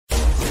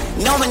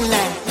know my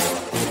name.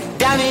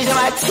 Diamonds in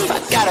my teeth, I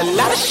got a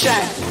lot of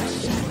shine.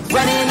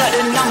 Running up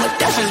the number,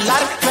 that's a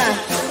lot of crime.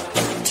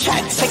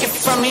 Try to take it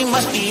from me,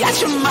 must be out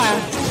your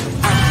mind.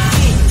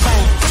 Big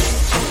time,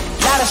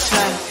 lot of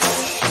slime.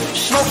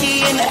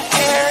 Smoky in the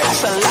air,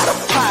 that's a lot of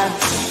pine.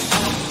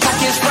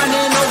 Pockets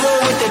running over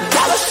with the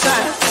dollar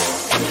sign.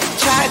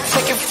 Try to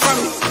take it from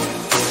me.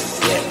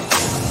 Yeah.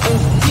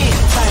 Big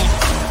time,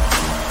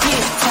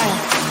 big time,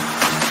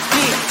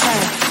 big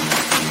time.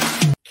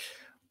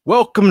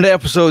 Welcome to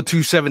episode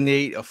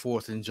 278 of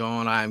Fourth and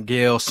John. I'm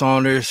Gail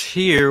Saunders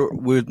here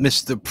with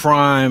Mr.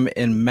 Prime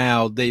and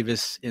Mal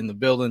Davis in the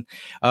building.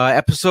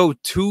 Episode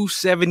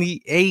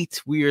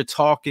 278, we are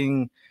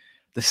talking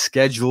the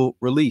schedule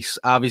release.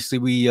 Obviously,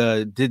 we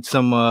did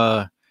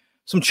some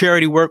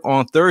charity work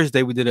on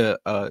Thursday. We did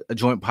a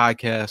joint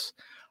podcast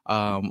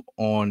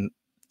on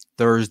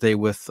Thursday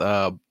with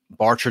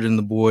Barchard and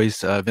the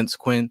boys. Vince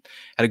Quinn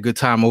had a good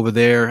time over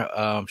there.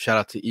 Shout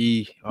out to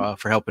E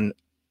for helping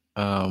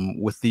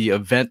with the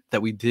event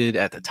that we did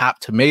at the Top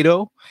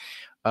Tomato.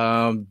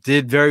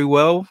 Did very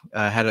well.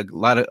 Had a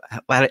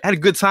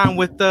good time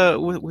with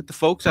the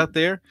folks out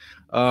there.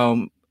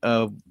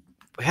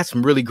 Had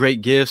some really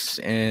great gifts,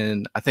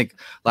 and I think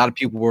a lot of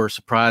people were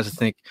surprised. I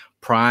think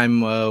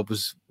Prime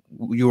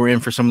you were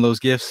in for some of those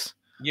gifts.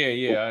 Yeah.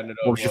 I ended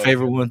up, what was your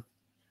favorite one?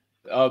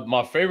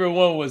 My favorite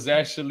one was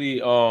actually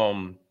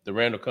the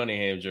Randall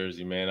Cunningham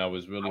jersey, man. I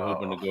was really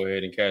hoping to go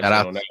ahead and cash in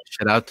on that.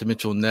 Shout out to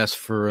Mitchell Ness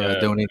for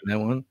donating that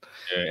one.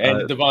 Yeah,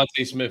 and the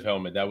Devontae Smith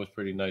helmet. That was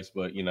pretty nice,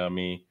 but you know what I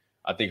mean?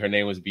 I think her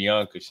name was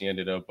Bianca. She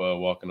ended up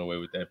walking away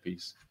with that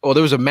piece. Oh,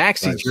 there was a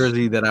Maxi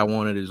jersey that I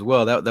wanted as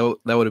well. That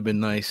would have been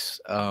nice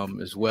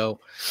as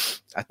well.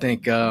 I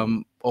think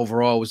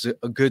overall it was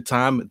a good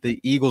time.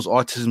 The Eagles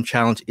Autism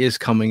Challenge is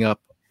coming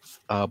up,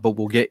 but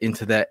we'll get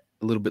into that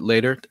a little bit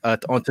later.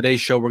 On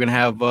today's show, we're going to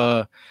have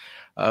the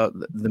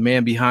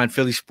man behind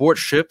Philly Sports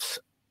Trips.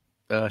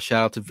 Shout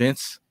out to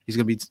Vince. He's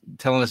going to be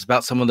telling us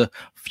about some of the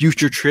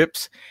future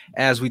trips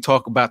as we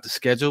talk about the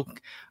schedule.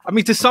 I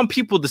mean, to some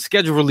people, the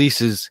schedule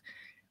releases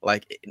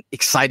like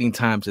exciting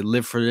times to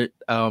live for it.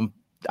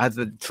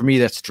 For me,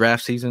 that's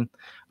draft season.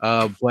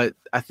 But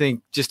I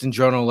think just in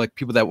general, like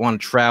people that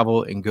want to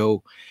travel and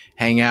go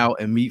hang out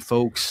and meet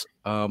folks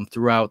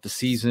throughout the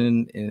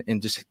season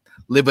and just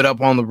live it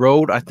up on the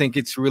road. I think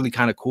it's really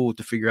kind of cool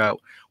to figure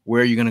out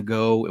where you're going to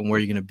go and where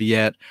you're going to be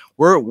at.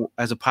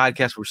 As a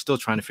podcast, we're still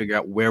trying to figure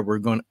out where we're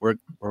going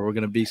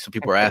to be. Some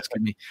people are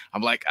asking me.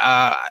 I'm like,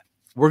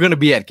 we're going to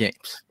be at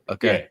games.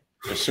 Okay.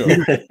 Yeah, for sure.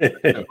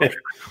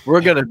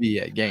 We're going to be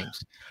at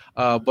games.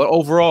 But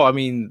overall, I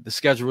mean, the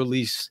schedule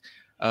release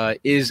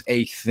is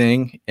a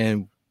thing,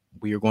 and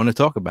we are going to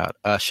talk about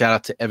it. Shout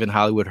out to Evan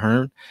Hollywood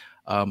Hearn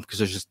because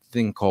there's this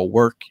thing called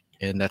work,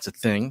 and that's a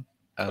thing.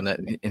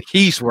 And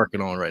he's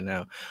working on right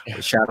now.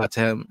 But shout out to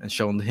him and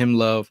showing him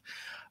love.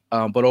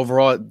 But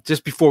overall,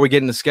 just before we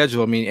get in the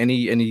schedule, I mean,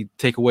 any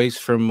takeaways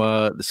from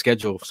the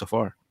schedule so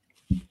far?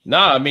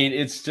 Nah, I mean,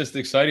 it's just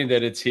exciting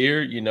that it's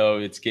here. You know,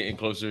 it's getting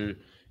closer.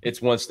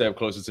 It's one step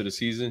closer to the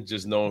season,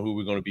 just knowing who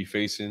we're going to be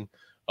facing,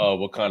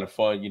 what kind of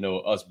fun, you know,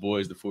 us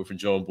boys, the Fourth and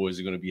John boys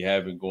are going to be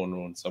having going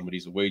on some of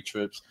these away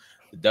trips.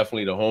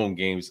 Definitely the home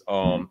games.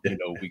 You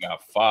know, we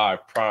got 5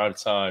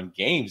 primetime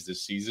games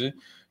this season.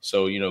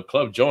 So, you know,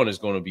 Club John is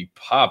going to be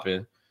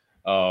popping.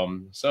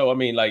 So, I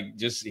mean, like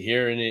just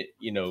hearing it,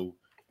 you know,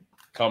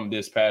 come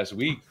this past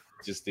week,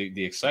 just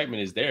the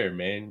excitement is there,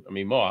 man. I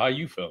mean, Ma, how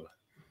you feeling?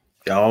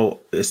 Yo,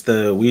 it's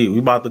we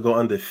about to go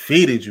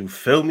undefeated, you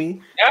feel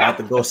me? Yeah. About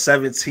to go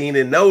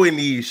 17-0 in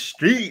these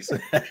streets.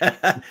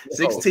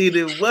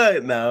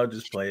 16-1 now,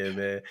 just playing,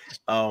 man.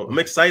 I'm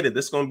excited.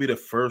 This is gonna be the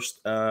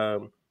first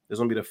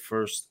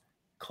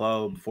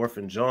club Fourth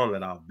and John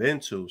that I've been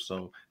to.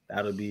 So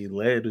that'll be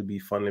lit. It'll be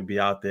fun to be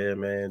out there,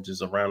 man,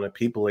 just around the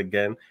people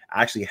again.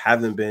 I actually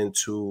haven't been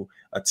to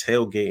a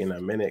tailgate in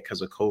a minute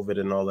because of COVID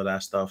and all of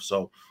that stuff.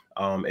 So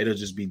it'll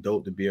just be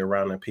dope to be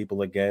around the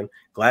people again.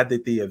 Glad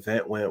that the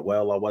event went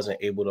well. I wasn't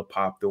able to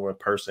pop through in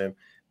person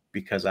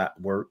because I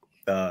work.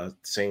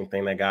 Same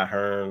thing that got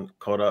Hearn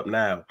caught up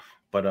now.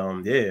 But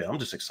yeah, I'm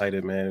just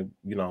excited, man.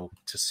 You know,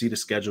 to see the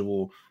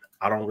schedule.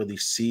 I don't really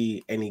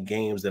see any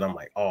games that I'm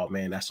like, oh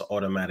man, that's an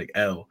automatic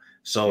L.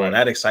 So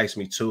that excites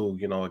me too,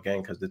 you know,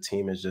 again, because the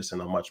team is just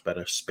in a much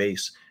better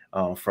space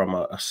from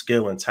a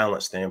skill and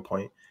talent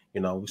standpoint.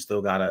 You know, we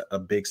still got a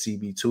big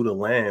CB2 to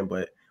land,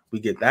 but we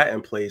get that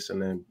in place and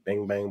then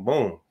bang, bang,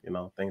 boom, you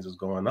know, things is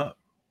going up.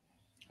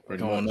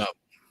 Going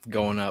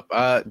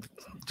up.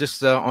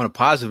 Just on a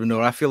positive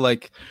note, I feel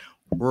like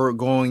we're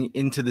going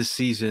into the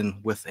season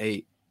with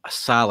a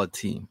solid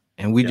team.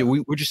 And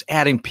we're just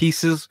adding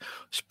pieces,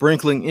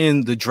 sprinkling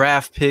in the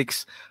draft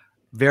picks.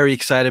 Very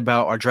excited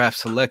about our draft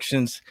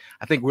selections.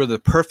 I think we're the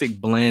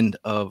perfect blend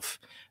of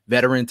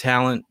veteran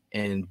talent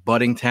and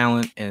budding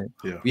talent. And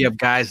we have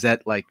guys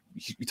that, like,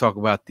 you talk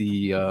about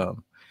the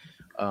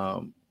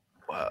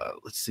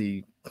let's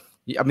see.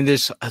 I mean,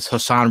 there's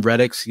Hassan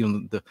Reddicks, you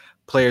know, the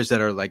players that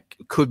are like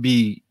could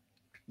be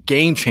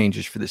game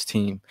changers for this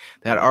team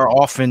that are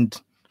often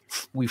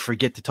we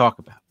forget to talk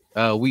about.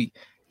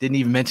 didn't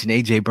even mention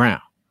AJ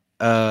Brown.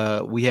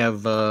 We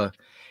have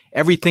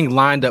everything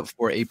lined up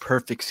for a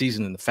perfect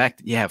season, and the fact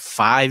that you have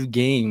 5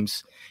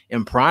 games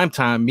in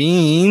primetime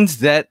means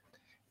that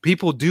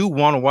people do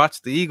want to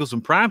watch the Eagles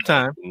in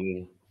primetime.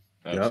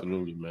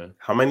 Absolutely, man.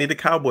 How many the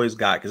Cowboys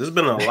got? Because there's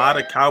been a lot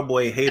of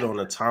Cowboy hate on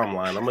the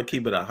timeline. I'm gonna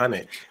keep it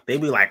 100. They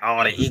be like,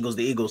 "Oh, the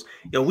Eagles."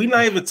 Yo, we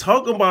not even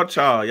talking about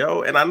y'all,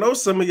 yo. And I know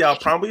some of y'all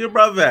probably your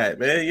brother at,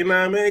 man. You know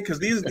what I mean? Because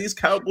these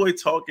Cowboy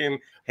talking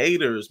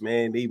haters,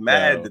 man, they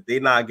mad that they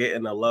not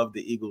getting the love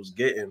the Eagles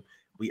getting.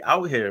 We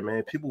out here,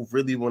 man. People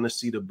really want to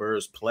see the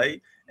Birds play,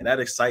 and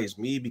that excites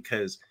me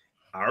because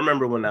I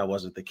remember when that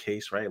wasn't the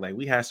case, right? Like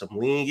we had some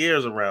lean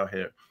years around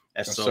here.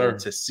 And Yes, so sir.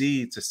 to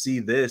see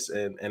this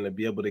and to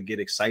be able to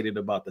get excited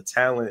about the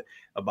talent,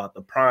 about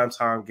the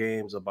primetime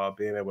games, about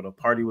being able to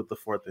party with the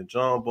 4th and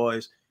John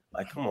boys,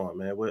 like, come on,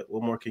 man. What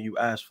more can you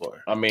ask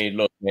for? I mean,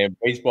 look, man,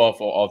 baseball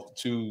for off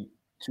two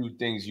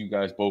things you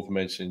guys both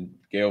mentioned.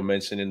 Gail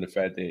mentioned in the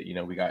fact that, you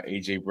know, we got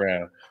AJ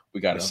Brown, we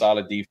got a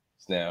solid defense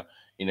now.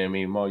 You know what I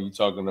mean? Mo, you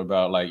talking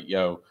about like,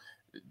 yo,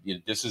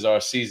 this is our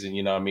season,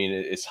 you know what I mean?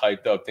 It's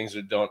hyped up. Things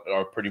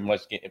are pretty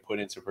much getting put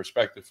into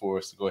perspective for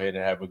us to go ahead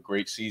and have a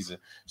great season.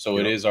 So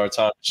it is our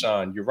time to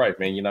shine. You're right,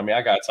 man. You know what I mean?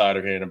 I got tired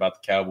of hearing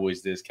about the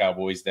Cowboys this,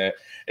 Cowboys that.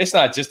 It's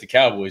not just the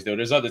Cowboys, though.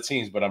 There's other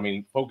teams, but I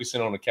mean, focusing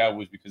on the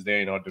Cowboys because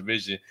they're in our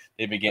division,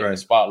 they've been getting the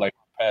spotlight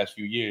for the past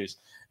few years.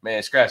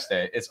 Man, scratch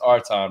that. It's our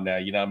time now,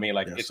 you know what I mean?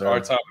 Like, it's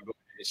our time to go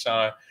ahead and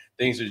shine.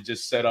 Things are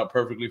just set up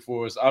perfectly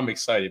for us. I'm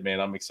excited, man.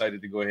 I'm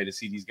excited to go ahead and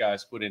see these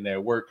guys put in their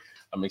work.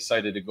 I'm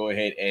excited to go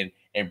ahead and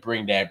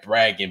bring that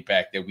bragging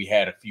back that we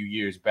had a few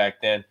years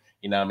back then.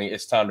 You know what I mean?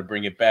 It's time to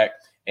bring it back.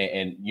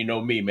 And you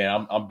know me,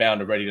 man, I'm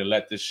bound and ready to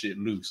let this shit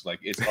loose. Like,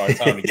 it's our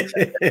time to get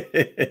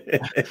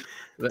that.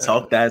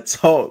 Talk that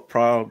talk,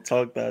 prom.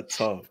 Talk that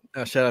talk.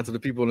 Shout out to the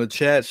people in the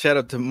chat. Shout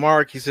out to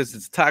Mark. He says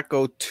it's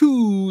Taco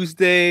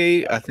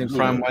Tuesday. I think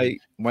Prime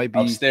might be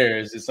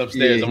upstairs. It's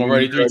upstairs. Yeah, I'm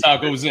already 3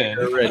 tacos in.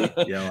 Already.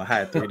 Yo, I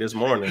had 3 this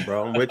morning,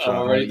 bro. I'm with you. I'm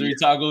already 3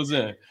 tacos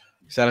in.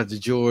 Shout out to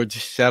George.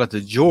 Shout out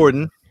to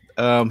Jordan.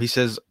 He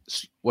says,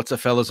 "What's up,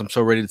 fellas? I'm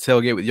so ready to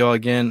tailgate with y'all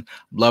again.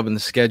 Loving the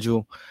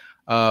schedule."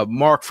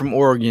 Mark from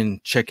Oregon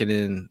checking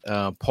in.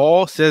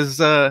 Paul says,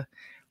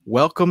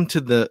 "Welcome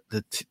to the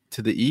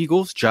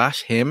Eagles,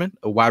 Josh Hammond,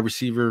 a wide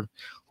receiver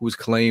who was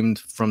claimed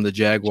from the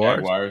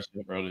Jaguars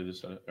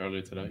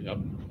earlier today. Yep.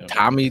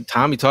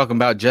 Tommy talking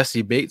about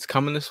Jesse Bates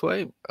coming this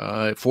way,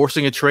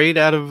 forcing a trade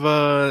out of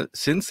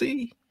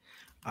Cincy.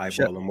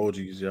 Eyeball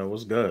emojis, yo.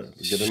 What's good?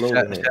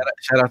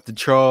 Shout out to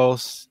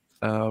Charles.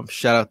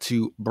 Shout out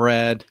to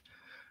Brad.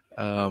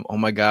 Oh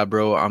my God,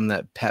 bro, I'm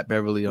that Pat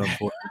Beverly on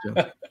Fourth.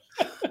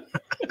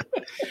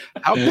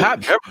 How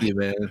Pat Beverly,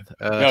 man?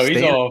 No,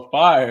 he's on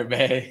fire,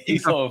 man.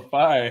 He's on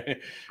fire.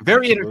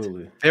 Very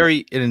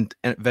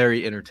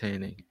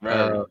entertaining.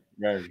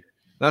 Very.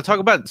 Now talk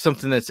about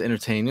something that's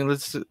entertaining.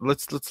 Let's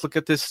look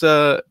at this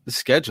the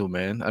schedule,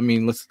 man. I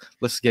mean,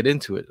 let's get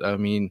into it. I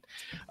mean,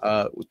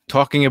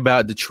 talking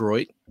about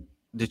Detroit.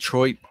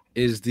 Detroit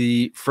is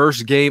the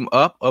first game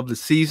up of the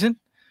season.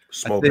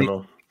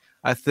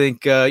 I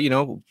think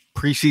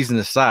preseason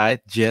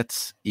aside,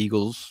 Jets,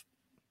 Eagles,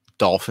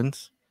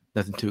 Dolphins.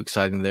 Nothing too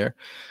exciting there.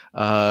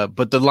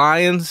 But the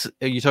Lions,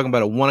 you're talking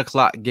about a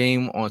 1:00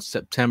 game on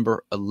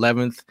September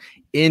 11th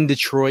in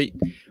Detroit.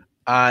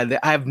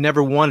 I've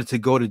never wanted to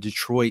go to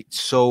Detroit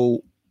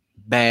so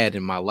bad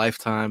in my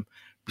lifetime.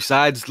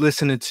 Besides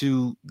listening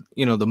to,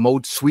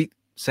 the sweet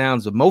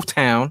sounds of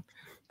Motown,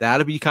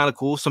 that'd be kind of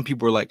cool. Some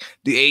people are like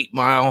the 8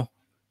 Mile.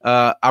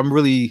 I'm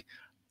really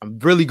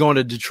going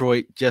to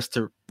Detroit just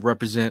to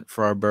represent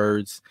for our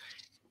Birds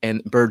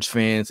and Birds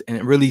fans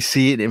and really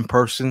see it in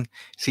person,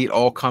 see it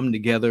all come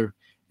together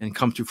and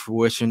come to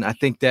fruition. I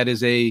think that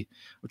is we're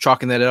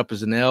chalking that up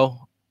as an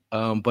L.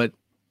 But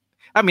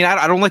I mean,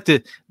 I don't like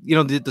to,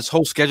 this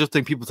whole schedule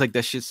thing. People take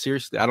that shit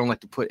seriously. I don't like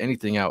to put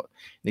anything out.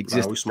 We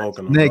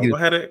smoking them. Go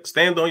ahead and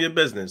stand on your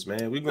business,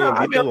 man. We're going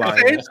to beat the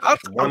Lions.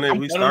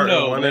 We start at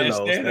 1-0.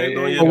 Stand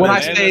on your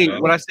business.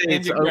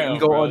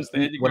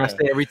 When I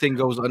say everything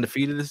goes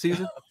undefeated this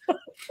season.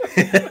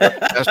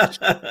 Stand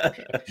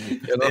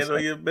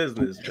on your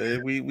business,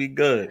 man. We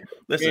good.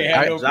 Listen,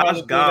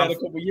 Josh Goff a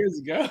couple years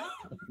ago.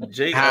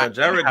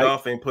 Jared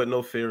Goff ain't put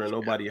no fear in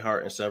nobody's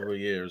heart in several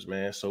years,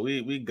 man. So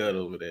we good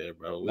over there,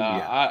 bro.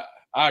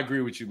 I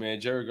agree with you, man.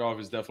 Jared Goff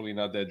is definitely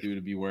not that dude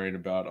to be worrying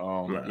about.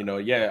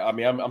 I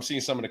mean, I'm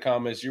seeing some of the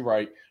comments. You're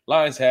right.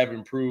 Lions have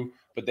improved,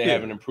 but they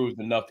haven't improved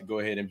enough to go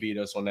ahead and beat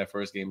us on that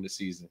first game of the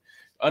season.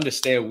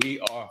 Understand, we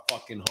are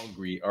fucking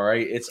hungry. All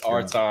right, it's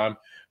our time.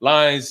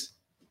 Lions,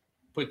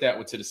 put that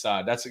one to the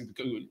side. That's a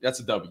W. That's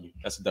a W.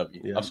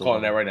 Yeah, I'm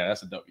calling that right now.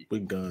 That's a W. We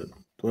good.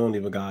 We don't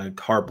even got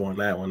to harp on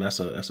that one. That's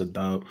a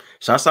dub.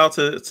 Shouts out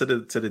to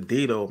the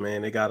D though,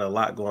 man. They got a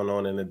lot going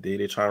on in the D.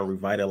 They're trying to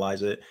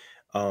revitalize it.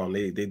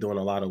 They doing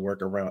a lot of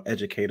work around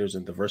educators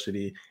and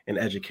diversity and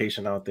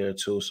education out there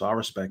too. So I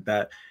respect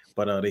that.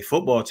 But they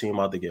football team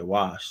out to get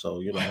washed.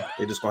 So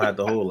they just gonna have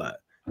to hold that.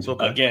 It's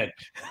okay. Again.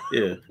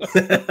 Yeah.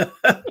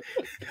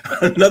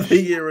 Another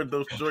year of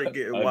those joint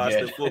getting watched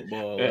in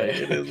football. Like,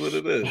 it is what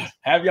it is.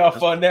 Have y'all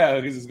fun now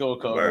because it's going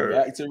to come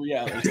back to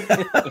reality.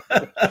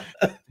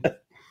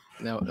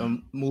 Now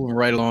I'm moving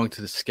right along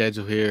to the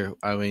schedule here.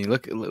 I mean,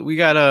 look, we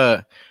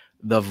got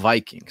the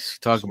Vikings.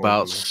 Talk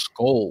about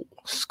skull.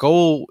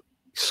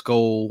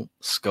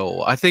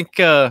 I think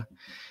I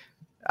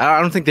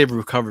don't think they've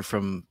recovered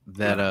from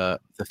that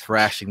the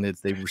thrashing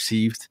that they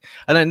received.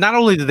 And then not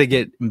only did they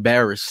get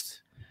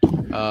embarrassed,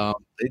 they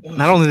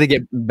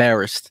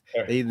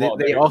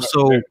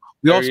also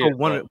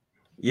won.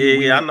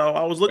 Yeah, I know.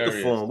 I was looking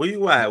for him. Where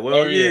you at?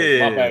 Well,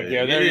 yeah. My bad,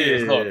 yeah, there he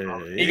is. Look,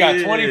 he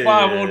got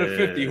 25 on the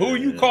 50. Who are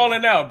you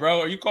calling out, bro?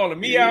 Are you calling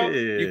me out?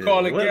 You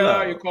calling Gail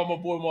out? You call my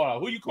boy Mo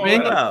out? Who you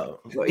calling out?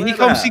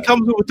 He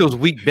comes with those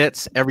weak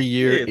bets every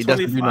year. Yeah, he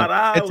doesn't do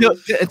nothing.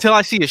 Until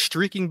I see a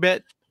streaking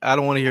bet, I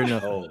don't want to hear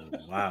nothing. Oh,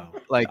 wow.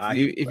 Like, all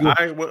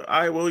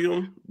right,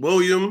 William,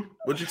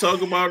 what you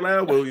talking about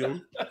now,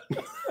 William?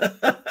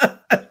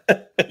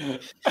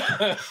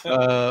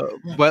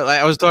 But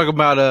like, I was talking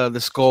about the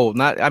skull.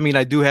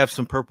 I do have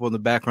some purple in the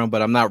background,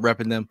 but I'm not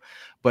repping them.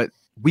 But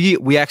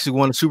we actually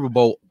won a Super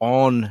Bowl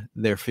on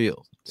their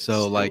field.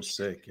 So like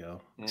sick, yo.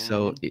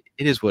 So it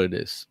is what it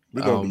is.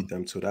 We're gonna beat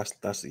them too.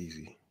 That's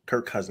easy.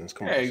 Kirk Cousins,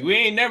 come on. We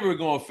ain't never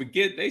gonna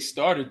forget they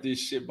started this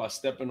shit by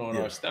stepping on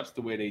our steps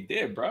the way they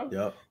did, bro.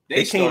 Yep.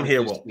 They came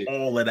here with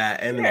all of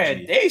that energy.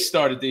 Yeah, they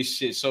started this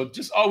shit. So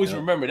just always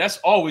remember that's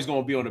always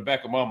gonna be on the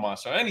back of my mind.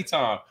 So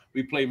anytime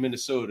we play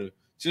Minnesota,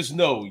 just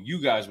know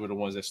you guys were the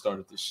ones that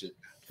started this shit.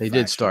 They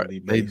did start.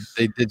 They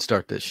did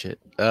start this shit.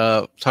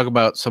 Talk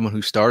about someone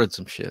who started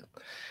some shit.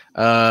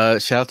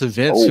 Shout out to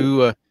Vince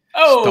who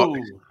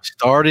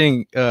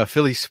starting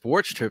Philly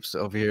sports trips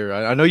over here.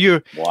 I know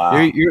you're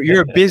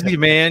a busy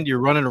man. You're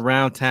running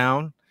around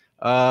town.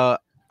 I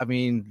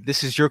mean,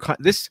 this is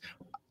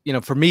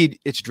for me,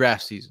 it's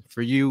draft season.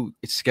 For you,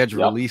 it's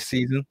schedule release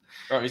season.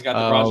 Bro, he's got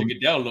the Roger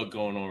Goodell look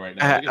going on right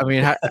now. I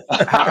mean, how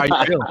are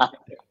you feeling?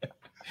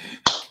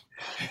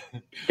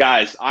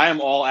 Guys, I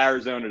am all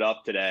Arizona'd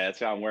up today.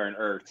 That's why I'm wearing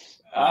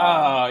Earths.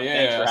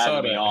 Thanks for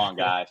having me on,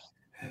 guys.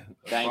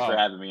 Thanks for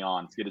having me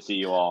on. It's good to see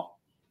you all.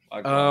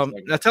 Now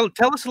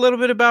tell us a little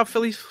bit about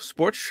Philly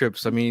sports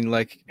trips. I mean,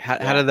 like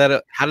how did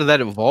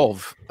that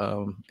evolve?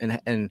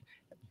 And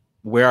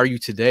where are you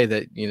today?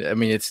 That I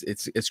mean,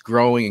 it's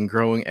growing and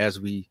growing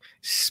as we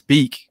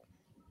speak.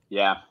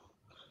 Yeah,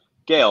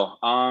 Gail.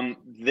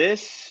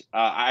 This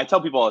I tell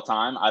people all the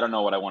time. I don't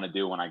know what I want to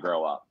do when I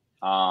grow up.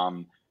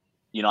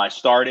 I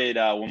started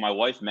when my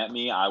wife met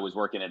me. I was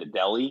working at a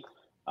deli.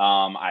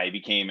 I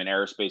became an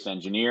aerospace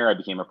engineer. I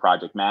became a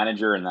project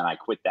manager, and then I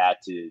quit that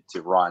to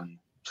run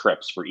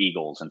trips for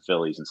Eagles and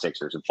Phillies and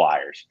Sixers and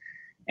Flyers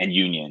and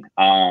Union.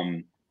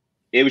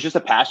 It was just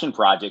a passion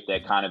project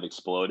that kind of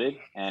exploded,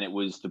 and it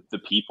was the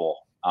people,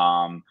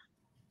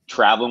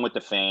 traveling with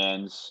the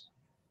fans,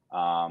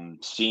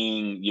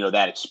 seeing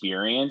that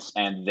experience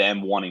and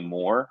them wanting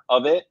more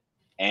of it,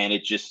 and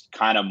it just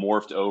kind of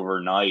morphed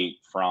overnight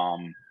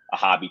from a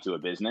hobby to a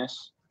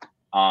business.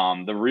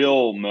 The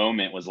real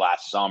moment was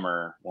last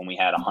summer when we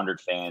had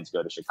 100 fans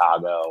go to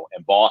Chicago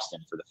and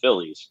Boston for the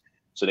Phillies.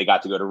 So they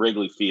got to go to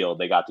Wrigley Field,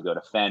 they got to go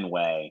to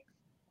Fenway,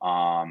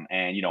 and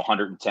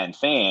 110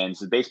 fans,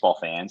 the baseball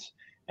fans.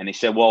 And they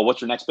said, well,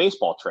 what's your next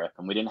baseball trip?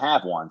 And we didn't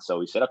have one. So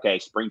we said, okay,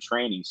 spring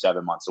training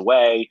 7 months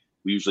away.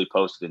 We usually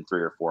post it in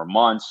 3 or 4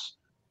 months.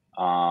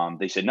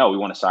 They said, no, we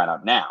want to sign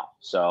up now.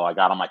 So I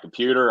got on my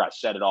computer, I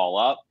set it all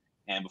up.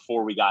 And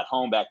before we got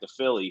home back to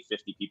Philly,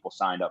 50 people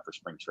signed up for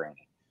spring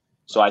training.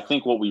 So I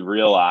think what we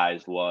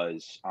realized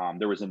was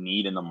there was a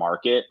need in the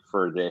market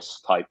for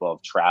this type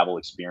of travel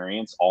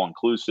experience, all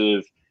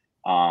inclusive,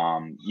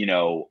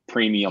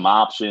 premium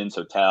options,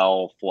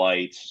 hotel,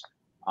 flights,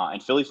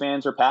 and Philly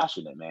fans are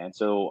passionate, man.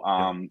 So,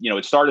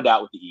 it started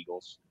out with the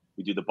Eagles.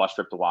 We do the bus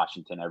trip to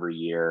Washington every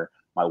year.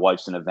 My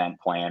wife's an event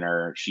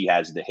planner. She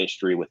has the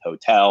history with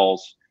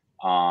hotels.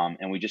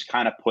 And we just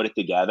kind of put it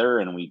together,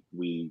 and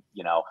we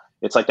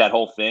it's like that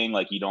whole thing,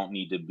 like you don't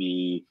need to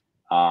be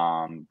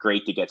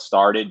great to get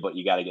started, but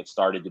you got to get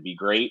started to be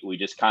great. We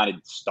just kind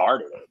of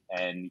started it,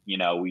 and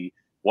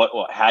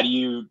how do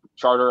you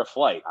charter a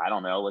flight? I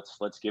don't know.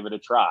 Let's give it a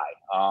try.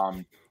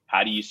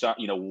 How do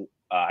you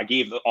I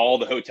gave all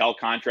the hotel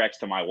contracts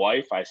to my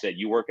wife. I said,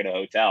 you work at a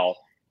hotel,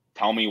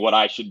 tell me what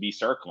I should be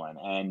circling.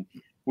 And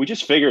we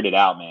just figured it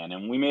out, man.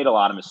 And we made a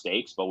lot of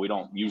mistakes, but we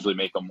don't usually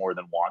make them more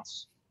than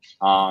once.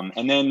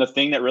 And then the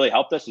thing that really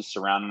helped us is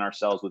surrounding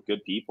ourselves with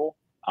good people,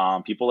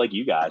 people like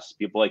you guys,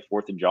 people like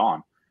Fourth and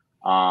John.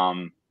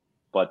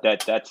 But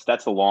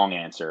that's the long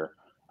answer.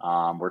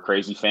 We're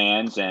crazy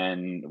fans,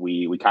 and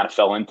we kind of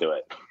fell into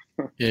it.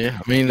 Yeah,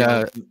 I mean,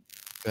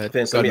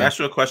 Vince, let me ask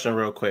you a question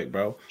real quick,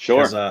 bro.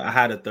 Sure. I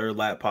had a Third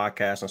Lap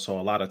podcast, and so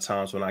a lot of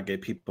times when I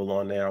get people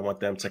on there, I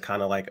want them to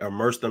kind of like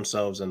immerse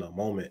themselves in the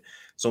moment.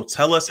 So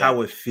tell us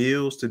how it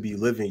feels to be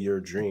living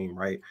your dream,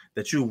 right?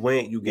 That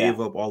you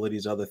gave up all of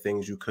these other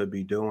things you could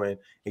be doing,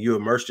 and you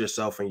immersed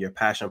yourself in your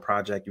passion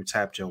project. You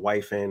tapped your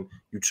wife in.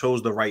 You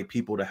chose the right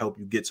people to help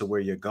you get to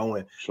where you're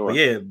going. Sure. But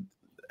yeah,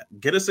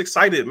 get us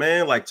excited,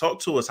 man. Like, talk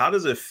to us. How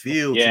does it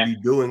feel to be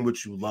doing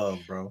what you love,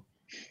 bro?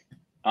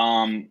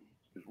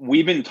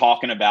 We've been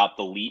talking about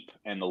the leap,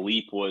 and the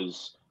leap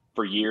was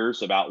for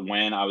years about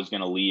when I was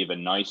going to leave a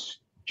nice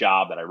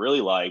job that I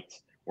really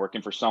liked,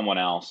 working for someone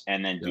else,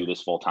 and then do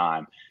this full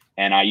time.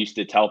 And I used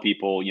to tell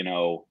people, you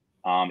know,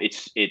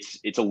 it's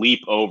a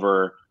leap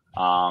over,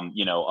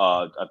 you know,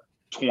 a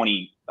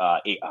 20.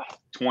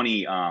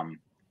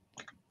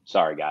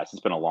 Sorry guys,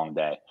 it's been a long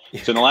day.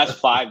 So in the last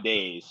 5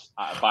 days,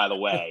 by the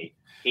way,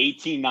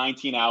 18,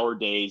 19-hour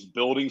days,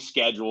 building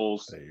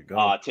schedules. There you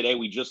go. Today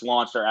we just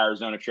launched our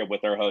Arizona trip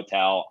with our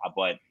hotel,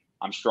 but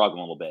I'm struggling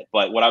a little bit.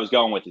 But what I was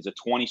going with is a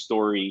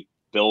 20-story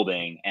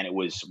building, and it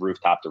was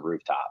rooftop to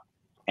rooftop.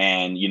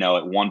 And, you know,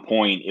 at one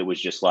point it was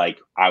just like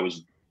I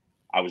was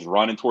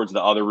running towards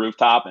the other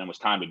rooftop, and it was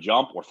time to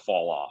jump or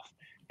fall off.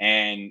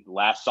 And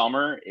last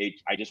summer,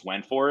 I just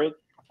went for it.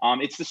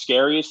 It's the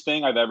scariest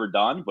thing I've ever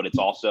done, but it's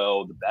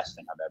also the best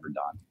thing I've ever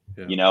done.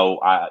 Yeah. You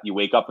know, you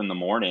wake up in the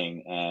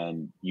morning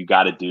and you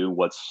got to do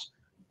what's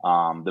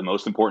the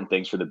most important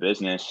things for the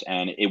business.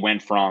 And it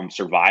went from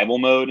survival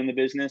mode in the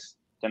business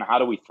to how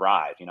do we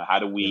thrive? You know, how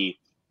do we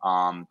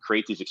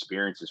create these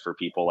experiences for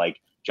people like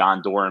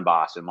John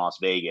Dorenbos in Las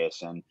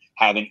Vegas, and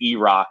having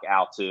E-Rock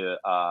out to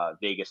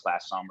Vegas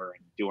last summer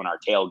and doing our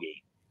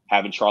tailgate,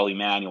 having Charlie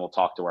Manuel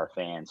talk to our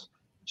fans.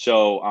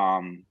 So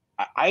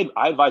I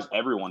advise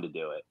everyone to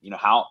do it. You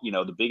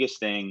know, the biggest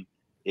thing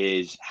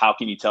is, how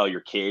can you tell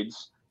your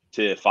kids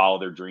to follow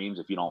their dreams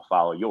if you don't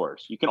follow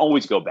yours? You can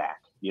always go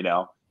back, you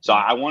know? So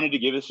I wanted to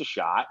give this a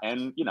shot,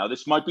 and, you know,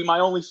 this might be my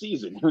only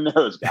season. Who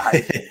knows,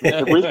 guys?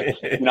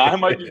 You know, I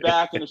might be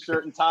back in a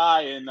shirt and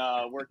tie and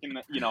working,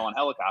 you know, on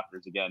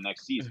helicopters again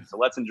next season. So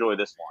let's enjoy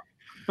this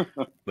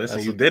one.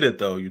 Listen, you did it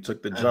though. You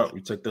took the jump. You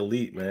took the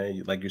leap,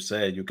 man. Like you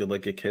said, you could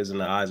look at kids in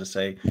the eyes and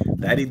say,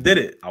 "Daddy did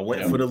it. I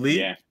went for the leap."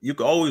 Yeah. You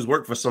could always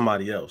work for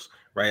somebody else,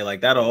 right?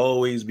 Like, that'll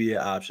always be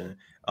an option.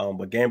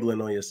 But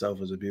gambling on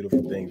yourself is a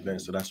beautiful thing,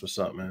 Vince. So that's what's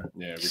up, man.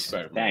 Yeah,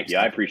 respect. Thank you.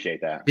 I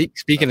appreciate that.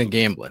 Speaking of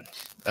gambling,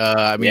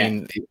 I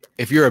mean,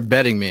 if you're a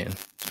betting man,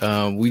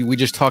 we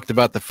just talked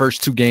about the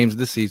first 2 games of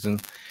the season,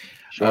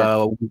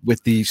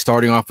 with the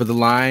starting off with the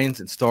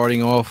Lions and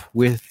starting off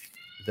with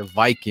the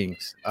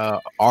Vikings.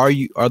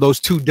 Are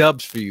those 2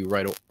 dubs for you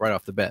right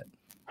off the bat?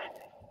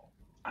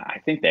 I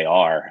think they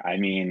are. I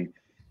mean,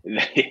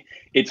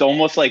 it's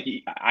almost like,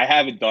 I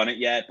haven't done it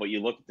yet, but you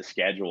look at the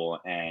schedule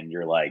and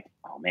you're like,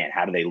 oh man,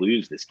 how do they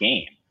lose this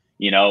game?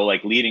 You know,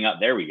 like leading up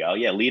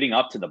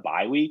to the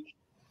bye week.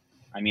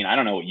 I mean, I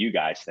don't know what you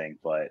guys think,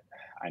 but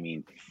I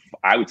mean,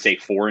 I would say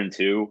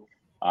 4-2.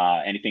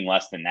 Anything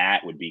less than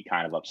that would be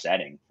kind of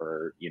upsetting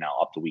for, you know,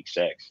 up to week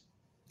 6.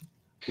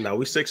 No,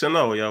 we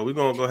 6-0, yo. We're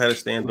gonna go ahead and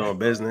stand on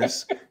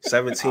business.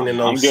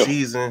 17-0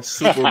 season,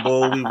 Super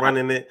Bowl. We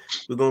running it.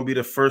 We're gonna be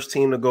the first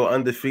team to go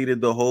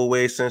undefeated the whole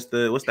way since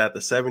the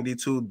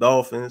 72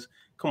 Dolphins.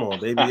 Come on,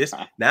 baby.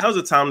 Now's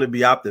the time to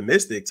be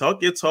optimistic.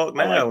 Talk your talk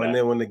now. Like, and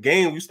then when the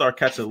game you start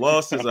catching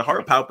losses and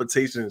heart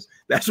palpitations,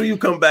 that's when you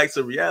come back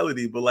to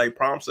reality. But like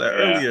Prom said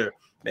earlier,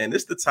 man,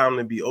 this is the time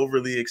to be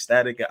overly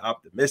ecstatic and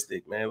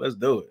optimistic, man. Let's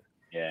do it.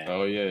 Yeah.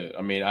 Oh yeah.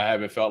 I mean, I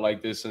haven't felt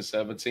like this since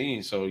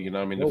 17. So, you know,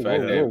 I mean, the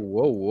fact that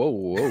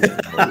whoa.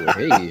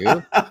 Hey,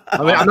 you.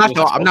 I mean, I'm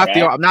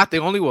not the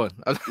only one.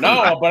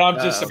 No, but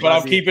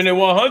I'm keeping it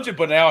 100.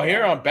 But now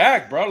here I'm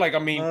back, bro. Like, I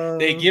mean,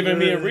 they giving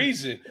me a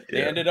reason.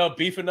 They ended up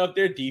beefing up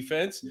their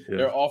defense.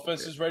 Their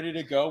offense is ready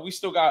to go. We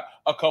still got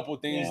a couple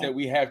things that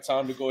we have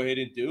time to go ahead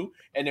and do.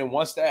 And then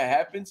once that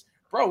happens,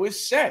 bro, it's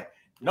set.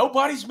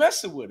 Nobody's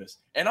messing with us,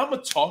 and I'm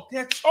gonna talk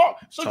that talk.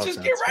 So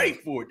just get ready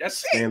for it.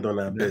 That's it. Stand on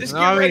that business. Just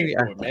get ready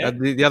for it, man.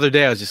 The other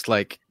day I was just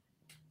like,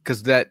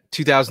 because that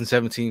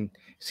 2017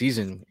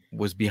 season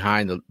was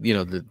behind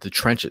the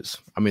trenches.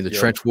 I mean, the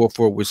trench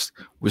warfare was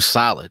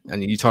solid. I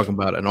mean, you're talking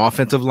about an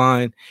offensive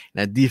line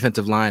and a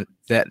defensive line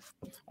that,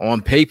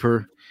 on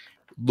paper,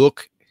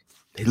 look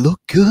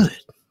good.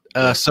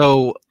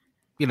 So,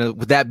 you know,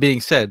 with that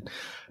being said,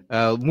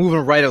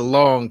 moving right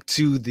along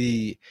to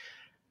the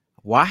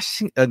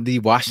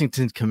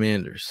Washington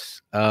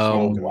Commanders.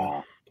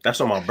 Wow.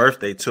 That's on my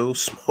birthday too.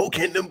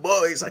 Smoking them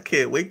boys. I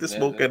can't wait to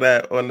smoke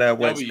on that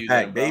West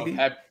pack, baby.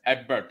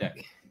 Happy birthday.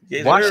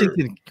 Yes,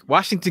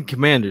 Washington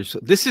Commanders.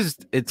 This is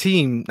a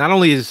team, not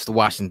only is the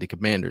Washington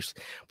Commanders,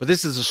 but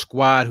this is a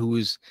squad who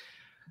is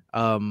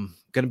going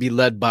to be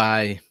led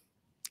by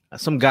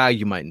some guy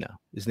you might know.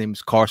 His name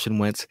is Carson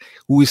Wentz,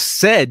 who is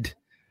said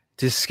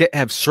to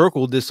have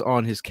circled this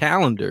on his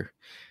calendar.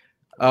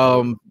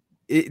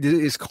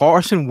 Is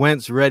Carson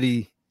Wentz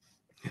ready?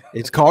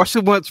 Is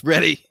Carson Wentz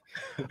ready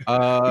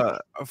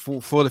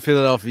for the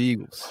Philadelphia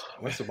Eagles?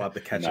 Wentz about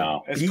to catch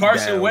Is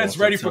Carson Wentz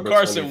ready for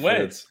Carson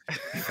Wentz?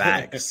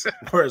 Facts.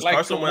 Or is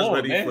Carson Wentz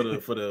ready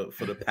for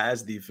the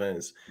pass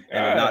defense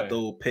and not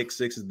those pick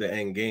sixes to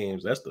end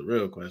games? That's the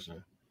real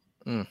question.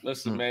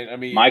 Listen, man. I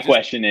mean, my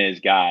question is,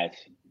 guys.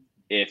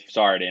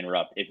 Sorry to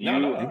interrupt. If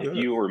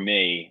you were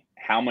me,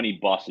 how many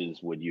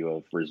buses would you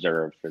have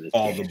reserved for this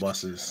all game? The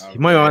buses.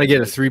 You might want to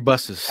get 3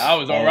 buses. I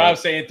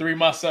was saying 3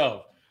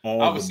 myself.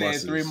 All I the was saying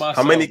buses. 3 myself.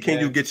 How many can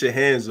man. you get your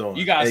hands on?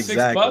 You got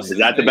 6 buses. Is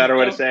that the better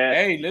way to say it?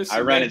 Hey, listen, I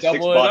rented 6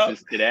 double it up.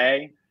 buses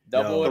today.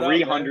 Double it up,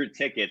 300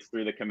 tickets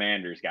through the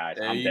Commanders, guys.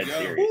 There I'm you dead go.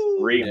 serious.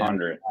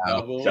 300.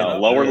 Double it So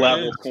up. lower There it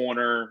level is.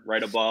 corner,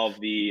 right above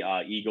the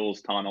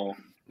Eagles tunnel.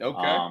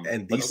 Okay.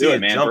 And Let's DC do it,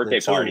 is man. jumping Birthday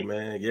too, party.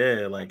 man.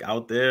 Yeah, like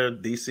out there,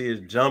 DC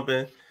is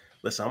jumping.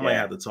 Listen, I might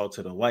have to talk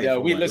to the wife. Yeah,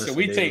 I'm we like, listen.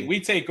 We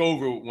take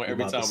over every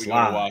about time to we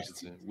slide. go to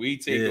Washington. We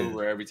take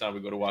over every time we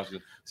go to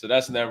Washington. So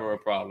that's never a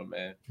problem,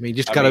 man. I mean,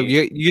 just gotta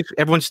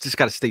everyone's just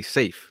gotta stay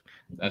safe.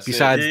 That's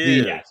Besides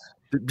it.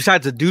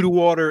 besides the doo-doo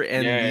water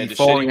and the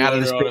falling out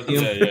of the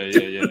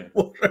stadium.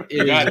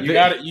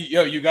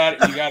 You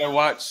gotta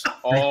watch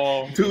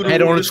all.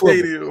 Head on a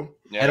swivel.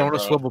 Yeah, Head on bro. a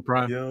swivel,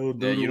 Prime. Yo,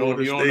 You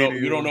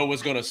don't know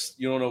what's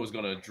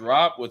gonna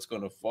drop, what's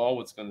gonna fall,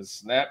 what's gonna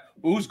snap,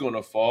 who's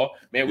gonna fall.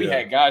 Man, we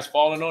had guys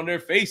falling on their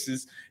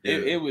faces.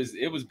 It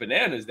was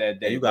bananas that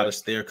day. And you got to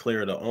steer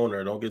clear of the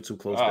owner. Don't get too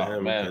close to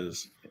him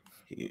because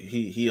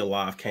he a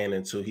live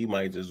cannon too. He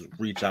might just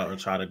reach out and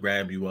try to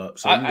grab you up.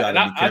 So you got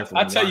to be careful.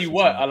 I tell you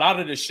what, a lot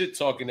of the shit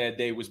talking that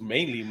day was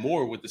mainly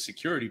more with the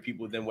security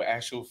people than with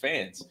actual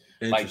fans.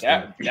 Like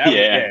that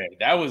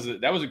was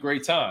a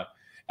great time.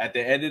 At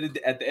the end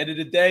of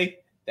the day,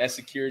 that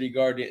security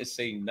guard didn't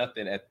say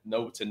nothing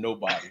to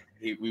nobody.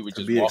 We were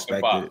just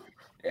walking by.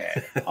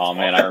 Yeah. Oh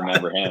man, I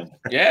remember him.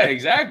 Yeah,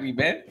 exactly,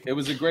 man. It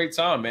was a great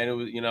time, man. It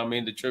was,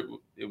 the trip.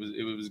 It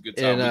was a good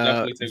time. And, we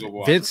definitely take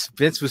over.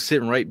 Vince was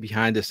sitting right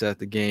behind us at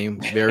the game,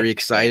 very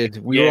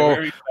excited. We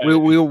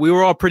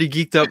were all pretty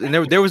geeked up, and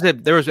there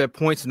was at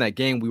points in that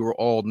game we were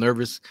all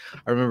nervous.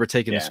 I remember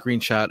taking a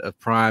screenshot of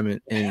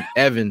Prime and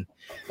Evan,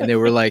 and they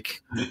were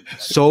like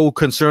so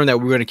concerned that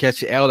we were going to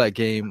catch the L that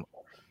game.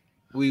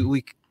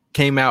 We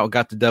came out,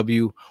 got the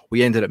W.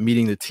 We ended up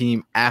meeting the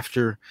team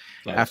after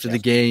the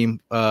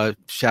game.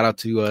 Shout out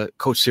to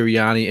Coach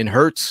Sirianni and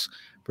Hurts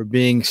for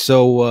being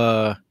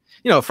so.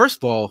 First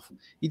of all,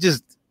 he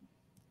just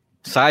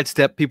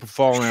sidestepped people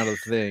falling out of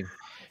the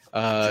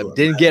thing.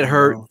 Didn't get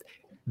hurt,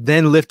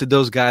 then lifted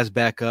those guys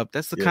back up.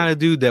 That's the kind of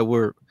dude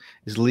that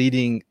is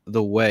leading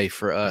the way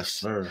for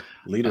us. Yes, sir.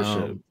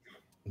 Leadership.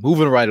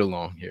 Moving right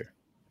along here.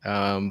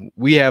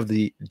 We have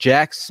the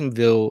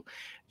Jacksonville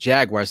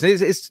Jaguars.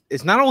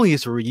 It's not only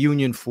it's a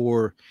reunion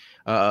for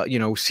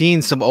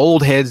seeing some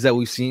old heads that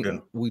we've seen. Yeah.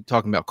 We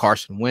talking about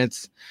Carson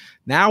Wentz.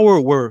 Now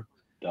we're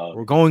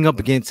going up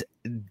against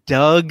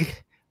Doug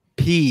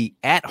P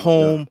at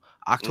home,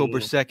 October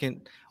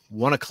 2nd,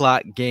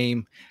 1:00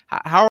 game.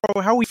 How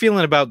are we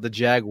feeling about the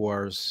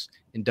Jaguars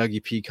and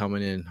Dougie P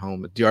coming in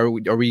home? Are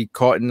we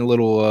caught in a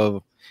little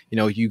of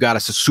you got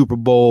us a Super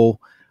Bowl?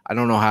 I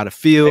don't know how to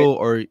feel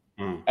or.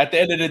 At the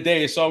end of the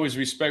day, it's always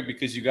respect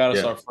because you got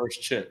us our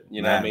first chip.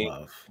 You know what I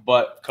mean?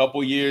 But a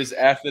couple years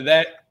after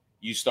that,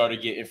 you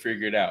started getting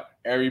figured out.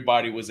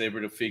 Everybody was able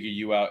to figure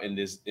you out in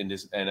this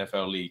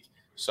NFL league.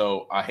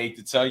 So I hate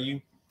to tell you,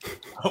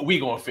 we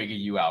gonna figure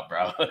you out,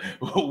 bro.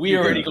 We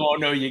already gonna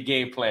know your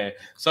game plan.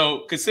 So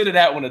consider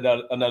that one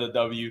another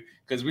W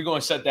because we're gonna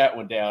shut that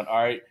one down.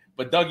 All right.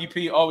 But Dougie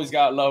P always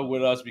got love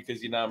with us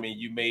because you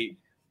made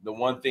the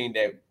one thing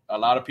that a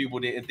lot of people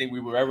didn't think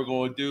we were ever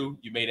going to do.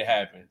 You made it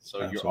happen.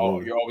 So you're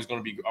always going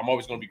to be. I'm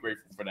always going to be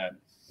grateful for that.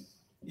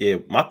 Yeah,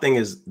 my thing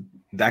is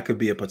that could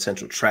be a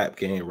potential trap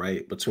game,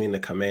 right? Between the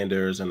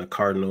Commanders and the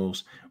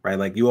Cardinals, right?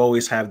 Like you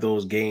always have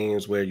those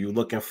games where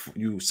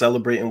you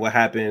celebrating what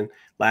happened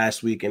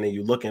last week, and then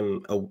you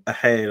looking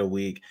ahead a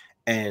week.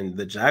 And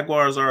the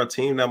Jaguars are a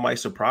team that might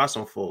surprise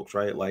some folks,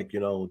 right? Like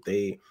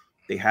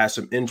they had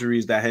some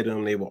injuries that hit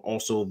them. They were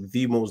also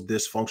the most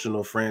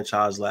dysfunctional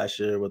franchise last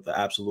year with the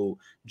absolute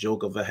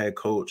joke of a head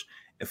coach.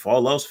 If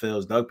all else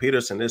fails, Doug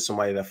Peterson is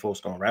somebody that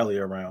folks gonna rally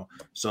around.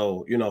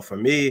 So, for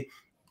me,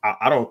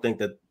 I don't think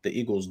that the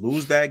Eagles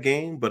lose that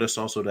game, but it's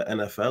also the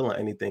NFL and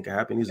anything can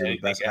happen. These are the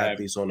best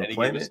athletes on the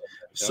planet.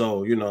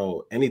 So,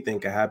 anything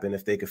can happen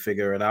if they can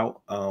figure it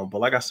out. But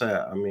like I said,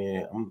 I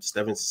mean, I'm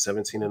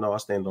 17-0. I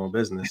stand on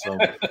business. So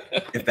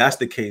if that's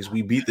the case,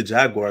 we beat the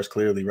Jaguars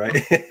clearly, right?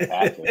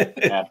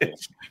 Happy.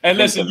 And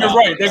listen, you're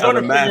right. They're going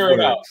to figure it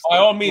out. By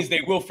all means,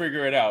 they will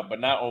figure it out, but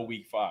not on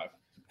week 5.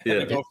 Yeah.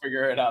 They're going to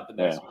figure it out the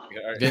next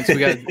week. Right.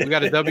 Vince, we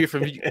got a W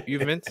from you,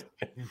 Vince?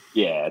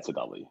 Yeah, it's a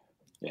W.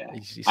 Yeah,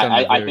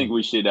 I think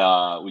we should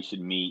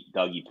meet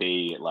Dougie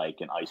P at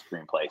like an ice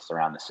cream place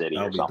around the city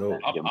or something.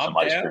 Give him some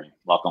ice cream.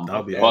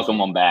 Welcome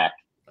him back.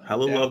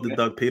 Hella love to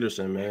Doug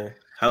Peterson, man.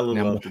 Hella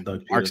love to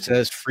Doug Peterson. Mark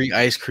says free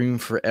ice cream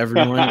for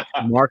everyone.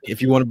 Mark,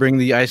 if you want to bring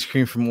the ice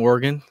cream from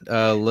Oregon,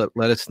 let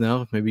us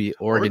know. Maybe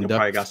Oregon Duck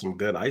probably got some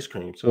good ice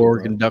cream too.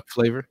 Oregon Duck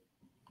flavor.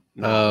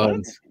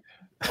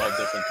 All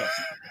different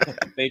colors.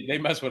 They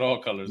mess with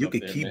all colors. You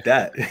could keep man.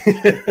 That.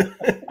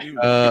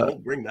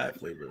 Bring that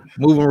flavor.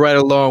 Moving right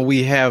along,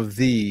 we have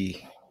the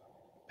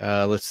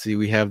let's see,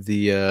 we have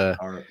the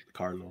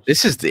Cardinals.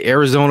 This is the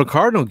Arizona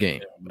Cardinal game.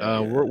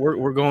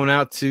 We're going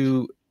out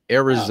to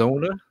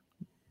Arizona.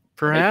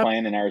 Perhaps are they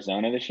playing in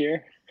Arizona this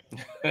year.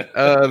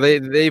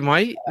 They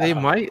might. I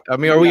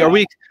mean,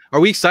 are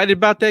we excited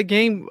about that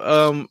game?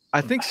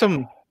 I think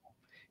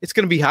it's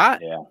going to be hot.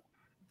 Yeah.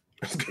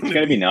 It's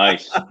gonna be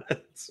nice.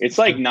 It's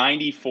like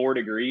 94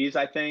 degrees,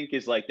 I think,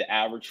 is like the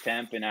average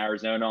temp in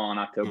Arizona on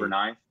October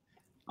 9th.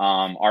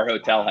 Our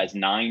hotel has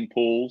 9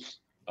 pools.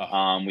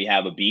 We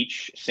have a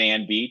beach,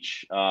 sand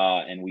beach,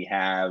 and we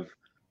have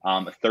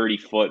a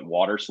 30-foot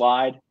water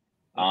slide.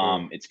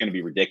 It's going to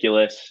be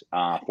ridiculous.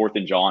 4th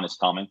and John is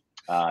coming.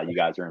 You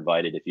guys are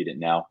invited if you didn't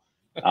know.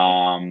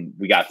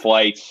 We got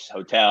flights,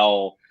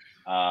 hotel,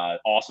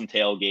 awesome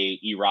tailgate.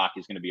 E-Rock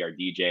is going to be our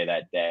DJ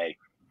that day.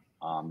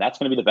 That's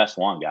going to be the best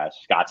one, guys.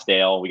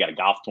 Scottsdale. We got a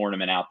golf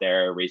tournament out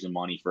there raising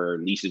money for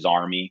Lisa's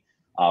Army,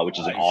 which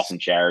is an awesome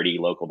charity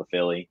local to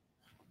Philly.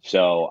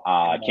 So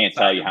I can't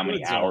tell you how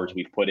many hours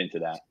we've put into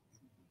that.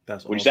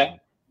 That's what you say?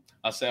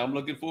 I say I'm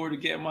looking forward to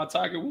getting my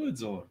Tiger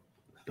Woods on.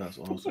 That's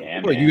awesome.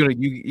 Yeah, Well,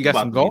 you got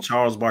some golf?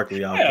 Charles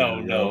Barkley out Hell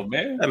there. No,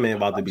 man. That man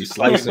about to be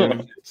slicing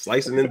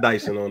and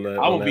dicing on that.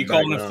 I will be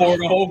calling it for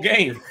the whole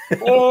game.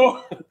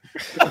 Oh.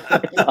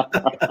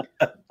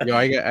 Yo,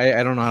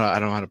 I don't know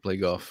how to play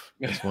golf.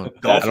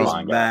 Golf is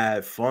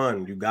bad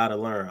fun. You gotta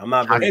learn. I'm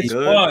not very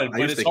good. Fun, I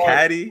used to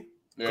caddy.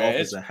 Yeah, golf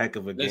is a heck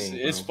of a game.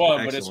 It's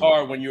fun, but it's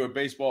hard when you're a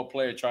baseball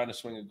player trying to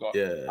swing a golf.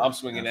 Yeah, I'm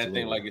swinging that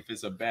thing like if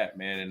it's a bat,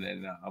 man, and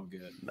then I'm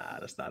good. Nah,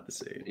 that's not the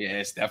same. Yeah,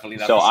 it's definitely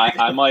not. So the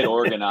same. I might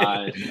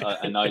organize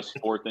a nice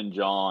 4th and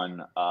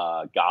John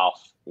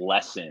golf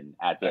lesson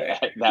at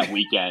that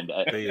weekend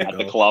at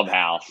the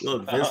clubhouse.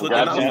 Look, Vince,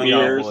 grab some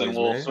beers and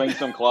we'll swing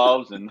some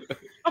clubs and.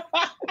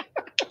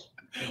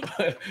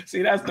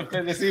 See, that's the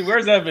thing. See,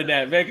 where's Evan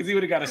at, man? Because he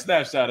would have got a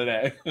snapshot of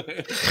that.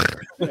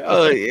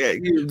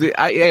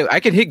 I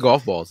can hit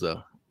golf balls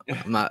though.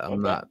 I'm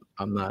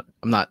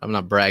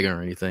not bragging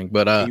or anything.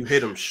 But can you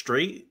hit them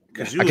straight?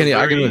 Because you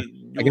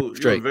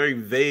were very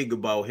vague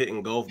about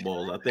hitting golf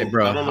balls. I think,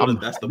 bro, I don't know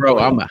that's the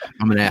point.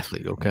 I'm an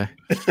athlete. Okay,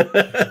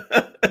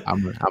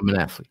 I'm an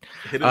athlete.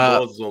 Hitting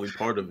balls is only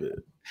part of it.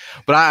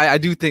 But I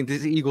do think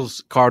this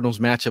Eagles Cardinals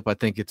matchup. I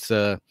think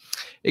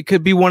it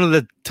could be one of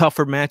the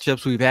tougher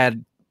matchups. We've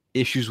had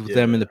issues with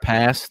them in the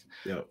past.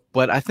 Yep.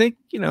 But I think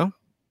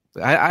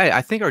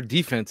I think our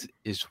defense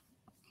is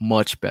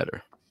much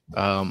better.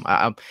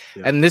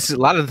 And this is a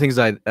lot of the things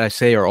I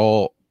say are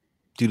all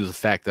due to the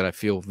fact that I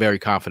feel very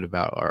confident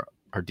about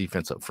our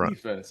defense up front.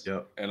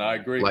 Yep. And I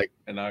agree.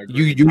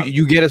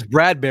 You get us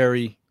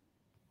Bradbury,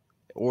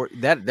 or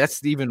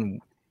that's even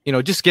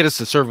just get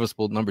us a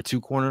serviceable number 2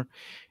 corner,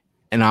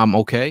 and I'm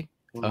okay.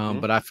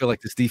 But I feel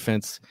like this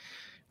defense,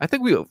 I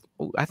think we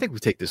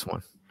take this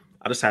one.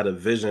 I just had a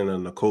vision of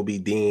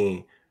Nakobe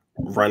Dean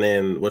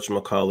running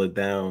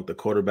down the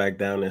quarterback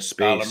down in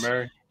space. Kyler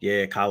Murray.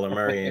 Yeah, Kyler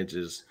Murray, and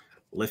just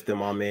lifting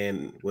my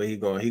man. Where he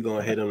going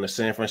to hit him to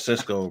San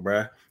Francisco,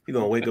 bruh. He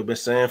gonna wake up in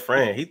San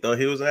Fran. He thought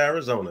he was in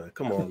Arizona.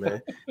 Come on,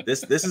 man.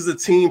 This is a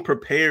team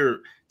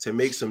prepared to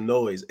make some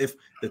noise. If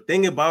the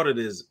thing about it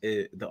is,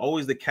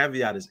 always the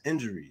caveat is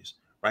injuries,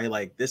 right?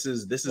 Like this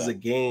is a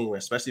game,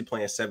 especially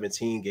playing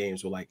 17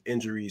 games, where like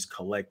injuries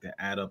collect and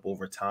add up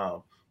over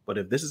time. But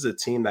if this is a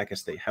team that can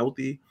stay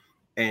healthy,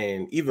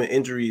 and even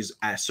injuries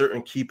at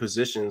certain key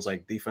positions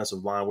like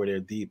defensive line where they're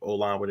deep,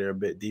 O-line where they're a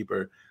bit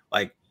deeper,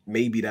 like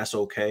maybe that's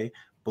okay.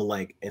 But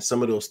like in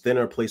some of those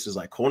thinner places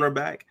like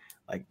cornerback,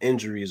 like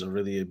injuries are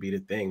really be the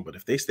thing. But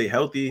if they stay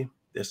healthy,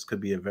 this could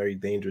be a very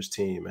dangerous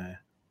team, man.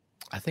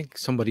 I think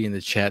somebody in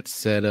the chat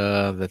said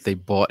that they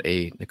bought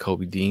a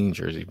Nakobe Dean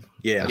jersey.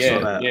 Yeah,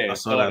 I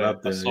saw that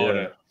up there.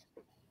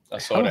 I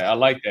saw that. I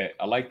like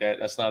that.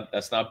 That's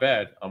not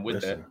bad. I'm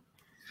with that.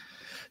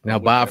 Now,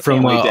 Bob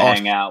from can't wait to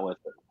hang out with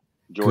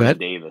Jordan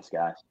Davis,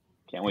 guys.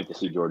 Can't wait to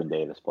see Jordan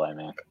Davis play,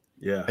 man.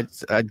 Yeah,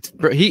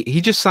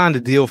 he just signed a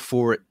deal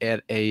for it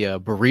at a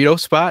burrito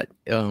spot.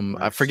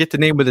 I forget the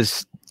name of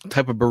this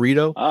type of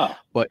burrito,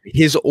 but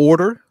his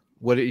order.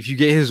 If you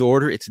get his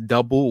order, it's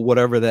double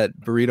whatever that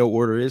burrito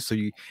order is. So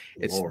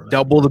it's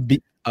double the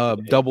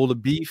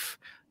beef,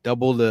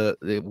 double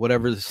the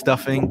whatever the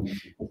stuffing.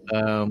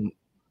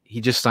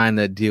 He just signed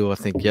that deal, I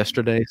think,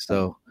 yesterday.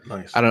 So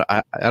nice.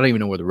 I don't even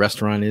know where the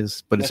restaurant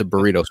is, but it's a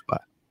burrito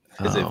spot.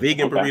 Is it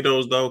vegan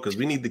burritos though? Because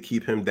we need to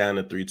keep him down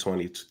to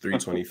 320 to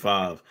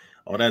 325.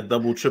 All that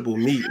double triple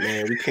meat,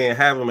 man. We can't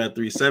have him at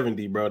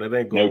 370, bro. That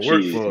ain't gonna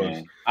work for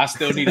us. I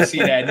still need to see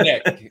that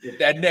neck. If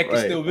that neck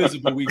is still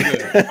visible, we good.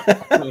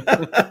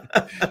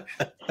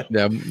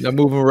 Yeah, I'm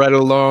moving right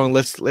along.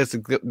 Let's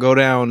go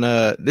down.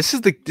 This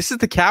is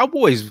the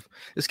Cowboys.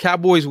 This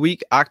Cowboys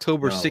week,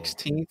 October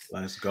 16th.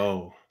 Let's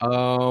go.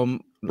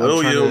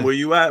 William, where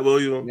you at,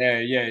 William?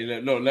 Yeah.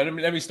 No, let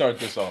me start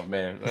this off,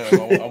 man. I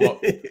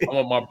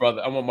want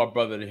my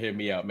brother to hear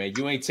me out, man.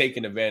 You ain't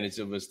taking advantage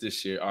of us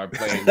this year. All right,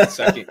 playing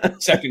the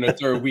second or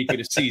third week of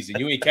the season.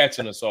 You ain't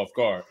catching us off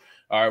guard.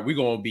 All right, we're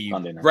gonna be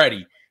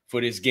ready for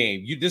this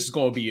game. This is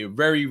gonna be a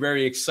very,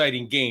 very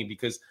exciting game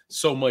because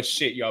so much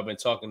shit y'all been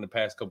talking the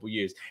past couple of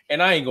years.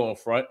 And I ain't going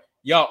front.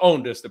 Y'all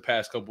owned us the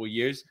past couple of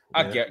years.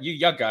 I get you.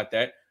 Y'all got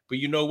that. But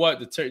you know what?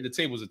 The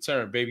tables are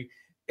turned, baby.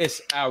 It's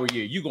our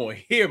year. You're going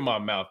to hear my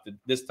mouth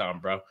this time,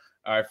 bro.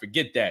 All right,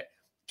 forget that.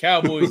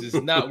 Cowboys is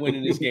not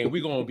winning this game.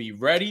 We're going to be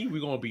ready.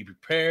 We're going to be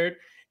prepared.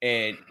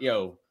 And,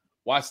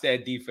 watch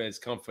that defense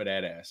come for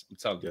that ass. I'm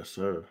telling you. Yes,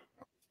 sir.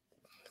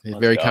 He's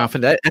Let's very go.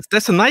 confident.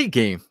 That's a night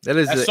game.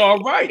 That's all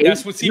right.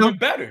 That's what's even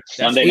better. That's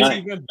Sunday what's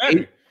night. even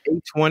better.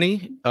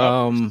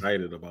 8:20.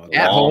 Excited about it.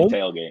 At Long home?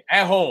 tailgate.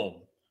 At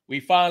home. We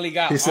finally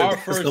got He said our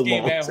that's first a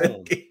game long at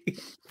home.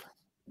 tailgate.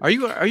 Are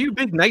you a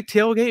big night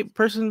tailgate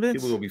person, Vince?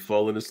 People gonna be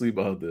falling asleep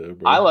out there,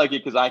 bro. I like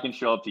it because I can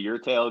show up to your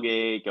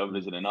tailgate, go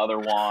visit another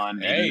one,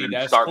 maybe Hey, even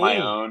that's start my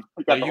cool. own.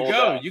 We There got the you whole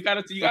go. day. You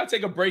gotta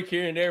take a break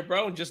here and there,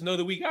 bro, and just know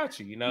that we got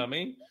you. You know what I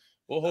mean?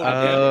 We'll hold it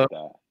I down. appreciate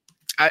that.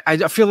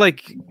 I feel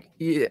like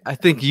I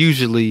think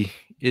usually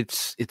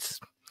it's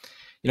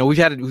we've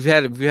had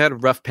a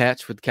rough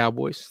patch with the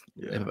Cowboys.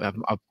 Yeah.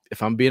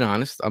 If I'm being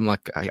honest, I'm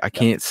like I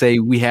can't say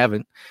we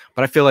haven't,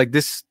 but I feel like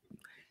this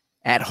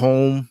at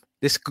home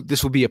this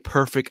will be a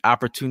perfect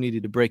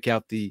opportunity to break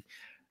out the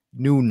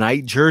new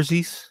night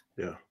jerseys.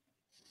 Yeah.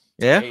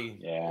 Yeah. Hey,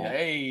 Yeah.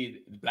 hey,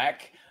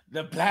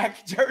 the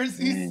black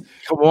jerseys.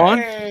 Come on.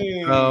 Hey,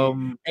 hey,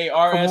 on.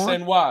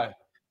 RSNY.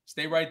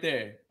 Stay right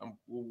there.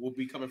 We'll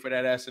be coming for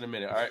that ass in a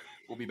minute. All right,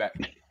 we'll be back.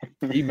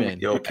 Amen.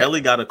 Yo, Kelly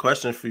got a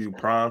question for you,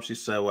 Prom. She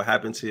said, "What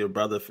happened to your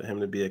brother for him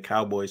to be a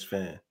Cowboys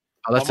fan?"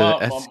 Oh, that's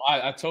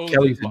I told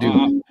Kelly's you, the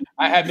dude.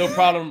 I had no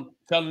problem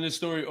telling this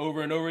story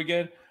over and over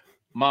again.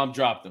 Mom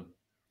dropped him.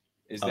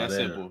 It's that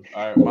there. simple.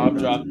 All right, mom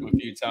dropped him a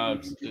few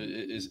times.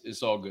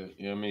 It's all good.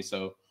 You know what I mean?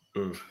 So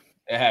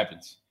it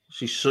happens.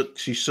 She shook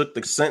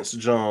the sense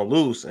John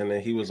loose, and then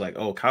he was like,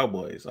 "Oh,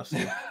 Cowboys." I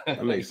see.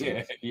 That makes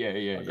sense.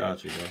 Yeah. I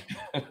got you,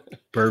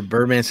 bro.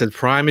 Birdman said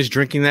Prime is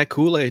drinking that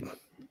Kool-Aid.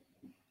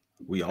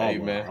 We all Hey,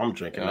 are. man. I'm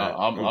drinking Yeah, that.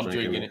 I'm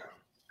drinking it.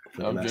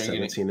 I'm I'm drinking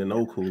drinking it.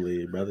 17-0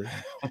 Kool-Aid, brother.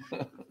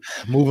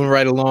 Moving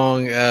right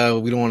along,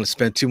 we don't want to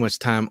spend too much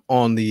time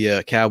on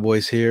the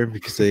Cowboys here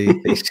because they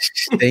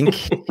stink.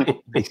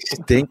 They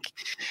stink.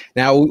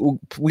 Now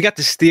we got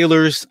the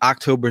Steelers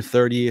October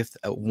 30th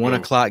at 1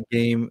 o'clock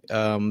game.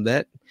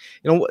 That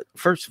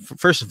first and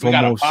We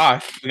foremost,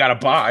 gotta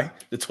buy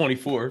the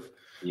 24th.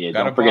 Yeah,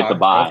 Gotta don't forget the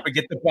buy. Don't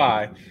forget the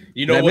buy.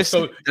 You Did I know what's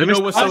miss- so did I miss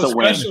the That's a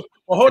win. special?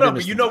 Well, hold I did on,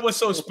 miss but you the know what's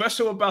so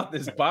special about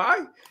this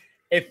buy?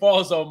 It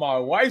falls on my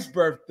wife's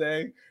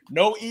birthday.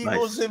 No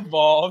Eagles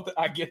involved.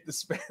 I get to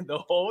spend the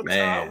whole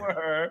time with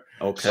her.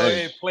 Okay. So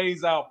it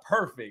plays out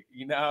perfect.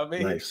 You know what I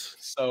mean? Nice.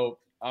 So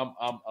I'm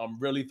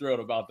really thrilled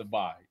about the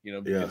buy. You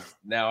know, because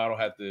now I don't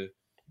have to.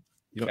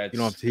 you don't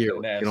have to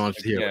hear. Yeah, I don't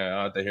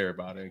have to hear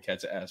about it and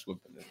catch an ass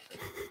whipping.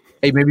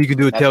 Hey, maybe you can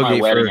do a That's my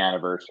tailgate wedding for.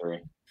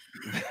 anniversary.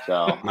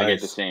 So I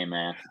get the same,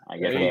 man. I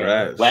get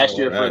Congrats. last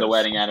year for the Congrats.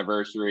 wedding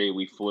anniversary,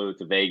 we flew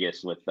to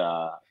Vegas with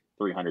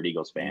 300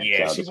 Eagles fans.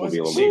 Yeah, so she this will be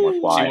a little bit more She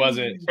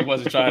quiet.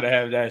 wasn't trying to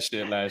have that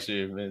shit last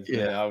year, man.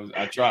 Yeah.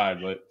 I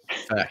tried, but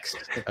Facts.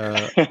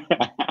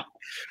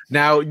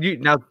 Now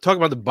talk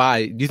about the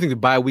bye. Do you think the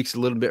bye week's a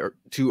little bit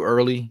too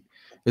early?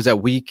 Is that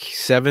week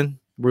 7?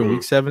 We're in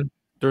week 7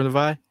 during the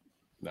bye.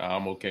 nah,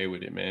 I'm okay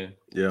with it, man.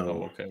 Yeah.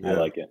 I'm okay. I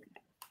like it.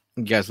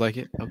 You guys like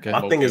it? Okay. My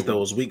I'm thing okay is with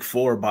those week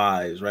 4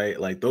 buys, right?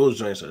 Like those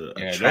joints are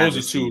Yeah, those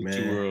travesty, are man.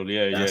 too early.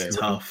 Yeah, That's yeah.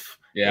 tough.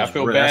 Yeah, I That's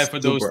feel real- bad that's for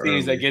those super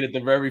teams that early. get it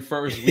the very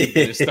first week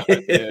that it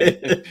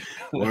starts.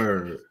 Yeah.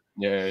 Word.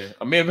 Yeah.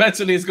 I mean,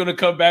 eventually it's gonna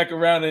come back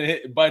around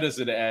and bite us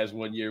in the ass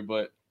one year,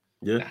 but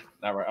Yeah.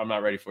 not right. I'm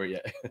not ready for it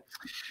yet.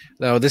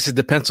 Now this is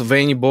the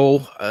Pennsylvania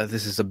Bowl.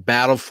 This is a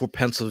battle for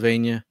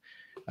Pennsylvania.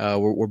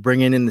 We're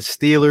bringing in the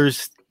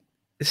Steelers.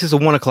 This is a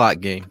 1 o'clock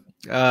game.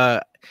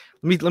 Let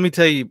me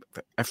tell you.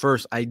 At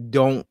first, I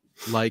don't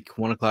like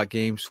 1 o'clock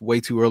games. Way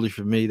too early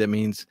for me. That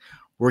means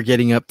we're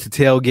getting up to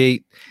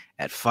tailgate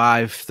at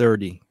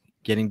 5:30.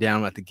 Getting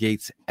down at the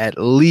gates at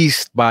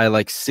least by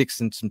like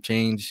 6 and some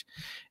change,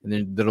 and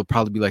then there'll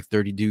probably be like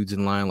 30 dudes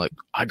in line. Like,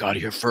 I got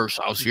here first.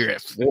 I was here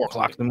at 4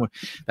 o'clock in the morning.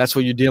 That's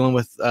what you're dealing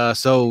with.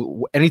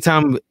 So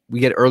anytime we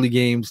get early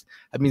games,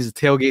 that means the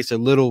tailgates are a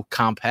little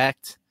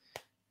compact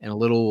and a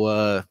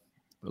little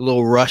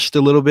rushed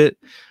a little bit.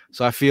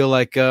 So I feel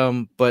like,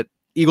 but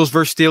Eagles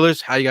versus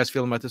Steelers. How you guys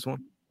feeling about this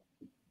one?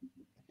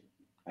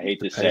 I hate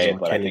to Depends say on it,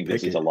 but Kenny I think this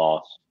is Pickett. a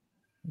loss.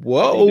 I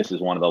Whoa. think this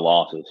is one of the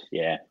losses.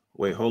 Yeah.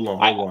 Wait, hold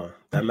on.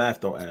 That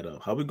math don't add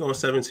up. How we going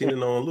 17-0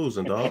 and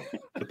losing, dog?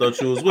 I thought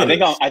you was with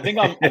us. I think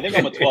I'm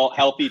a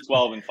healthy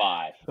 12-5.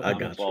 I I'm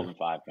got a 12-5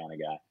 kind of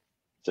guy.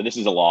 So this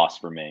is a loss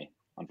for me,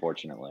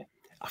 unfortunately.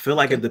 I feel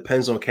like it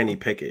depends on Kenny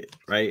Pickett,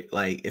 right?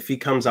 Like if he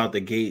comes out the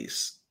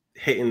gates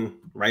hitting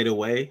right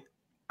away,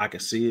 I can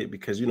see it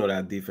because you know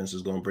that defense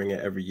is going to bring it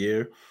every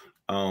year.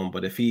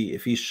 But if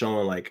he's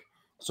showing like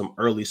some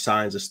early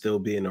signs of still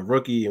being a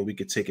rookie and we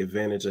could take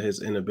advantage of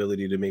his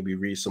inability to maybe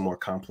read some more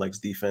complex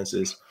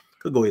defenses,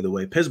 could go either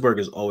way. Pittsburgh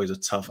is always a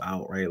tough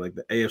out, right? Like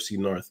the AFC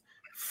North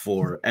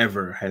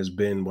forever has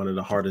been one of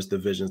the hardest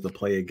divisions to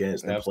play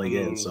against and play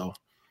in. So,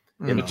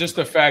 you know, But just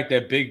the fact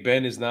that Big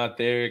Ben is not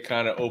there, it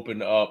kind of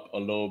opened up a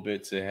little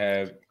bit to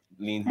have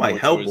lean. might more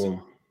help towards him. it.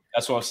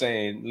 That's what I'm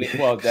saying.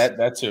 Well,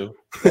 that too.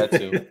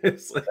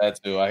 That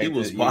too. I He hate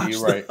was to,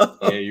 you're right. washed up.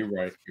 Yeah, you're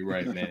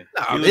right, man.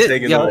 He was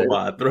taking on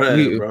by a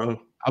thread, bro.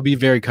 I'll be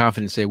very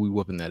confident and say we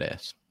whooping that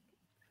ass.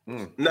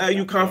 Now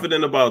you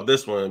confident about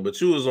this one, but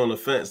you was on the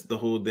fence the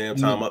whole damn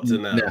time up to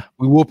now. Yeah,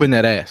 we whooping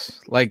that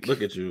ass. Like,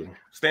 Look at you.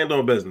 Stand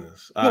on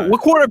business. All what, right.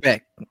 what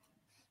quarterback?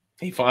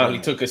 He finally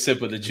took a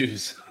sip of the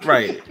juice.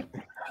 Right.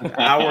 An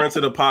hour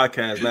into the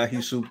podcast, now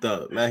he's souped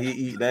up. Now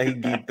he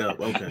geeked up.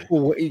 Okay.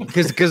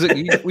 Because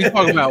we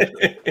talk about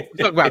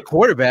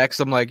quarterbacks.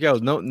 I'm like, yo,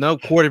 no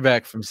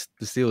quarterback from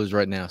the Steelers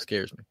right now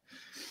scares me.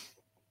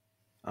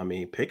 I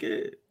mean,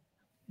 Pickett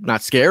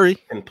not scary.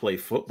 Can play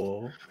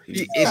football.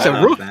 It's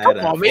a rook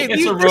football, man.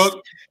 It's a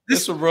rook.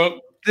 It's a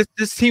rook.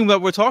 This team that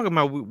we're talking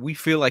about, we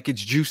feel like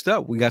it's juiced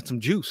up. We got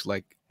some juice.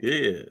 Like,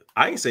 yeah,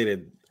 I ain't say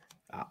that.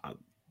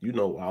 You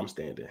know where I'm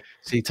standing.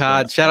 See,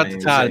 Todd. Shout out to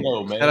Todd.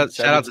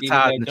 Shout out to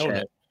Todd in the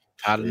chat.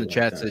 Todd in the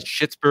chat says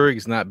Schittsburg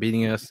is not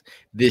beating us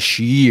this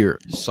year.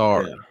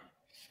 Sorry. Yeah.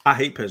 I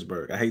hate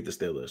Pittsburgh. I hate the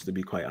Steelers, to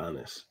be quite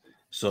honest.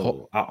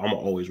 So I'm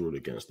always root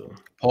against them.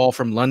 Paul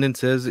from London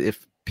says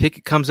if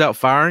Pickett comes out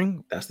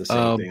firing, that's the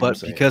same thing. But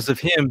because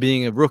of him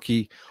being a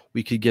rookie,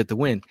 we could get the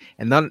win.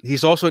 And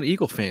he's also an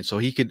Eagle fan, so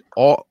he could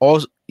all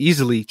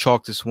easily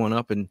chalk this one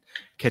up and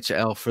catch an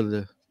L for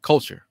the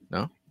culture.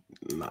 No.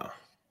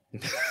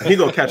 He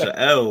gonna catch an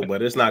L,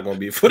 but it's not gonna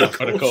be for the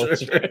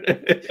culture.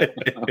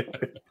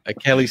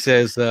 Kelly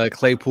says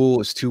Claypool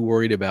is too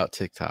worried about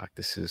TikTok.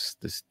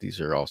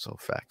 These are also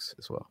facts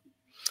as well.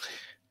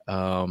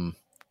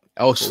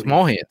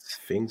 Small hands.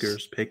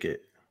 Fingers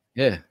Pickett.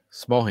 Yeah,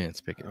 small hands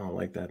Pickett. I don't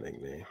like that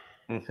nickname.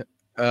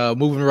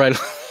 Moving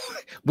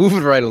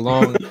right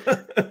along.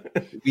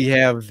 We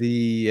have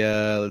the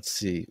let's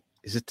see.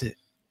 Is it the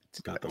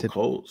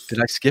Colts? Did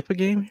I skip a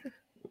game here?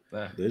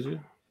 Did you?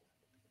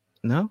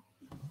 No.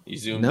 You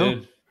zoomed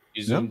in.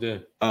 You zoomed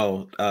in.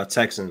 Oh,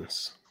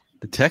 Texans.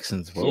 The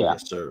Texans. Whoa. Yeah.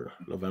 Yes, sir.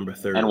 November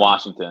 3rd. And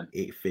Washington.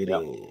 8:15.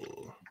 Yep.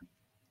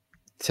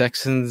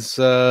 Texans,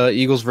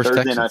 Eagles versus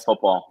Thursday Texans. Night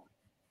Football.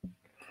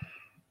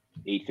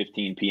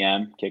 8:15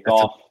 p.m.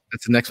 kickoff.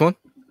 That's the next one?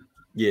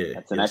 Yeah.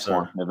 That's the next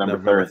one.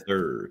 November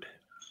 3rd.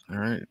 All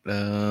right.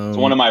 It's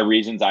one of my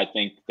reasons I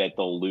think that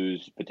they'll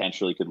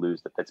potentially could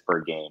lose the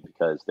Pittsburgh game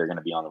because they're going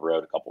to be on the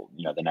road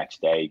the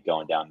next day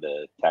going down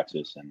to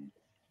Texas and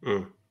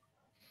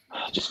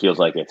it just feels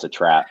like it's a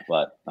trap.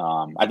 But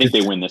I think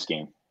they win this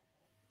game.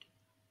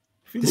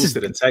 If you lose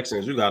to the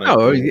Texans, you got to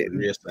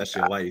reassess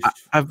your life.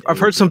 I've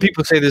heard some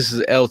people say this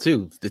is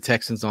L2, the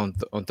Texans on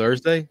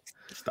Thursday.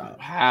 Stop.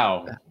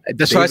 How?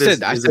 That's what I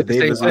said. I said the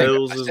same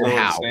thing.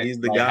 How? He's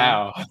the guy.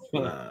 How?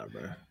 Nah,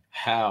 bro.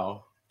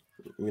 How?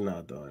 We're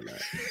not doing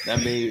that. I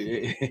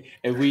mean,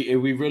 if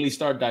we really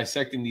start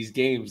dissecting these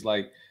games,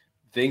 like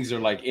things are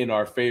like in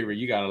our favor.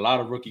 You got a lot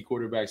of rookie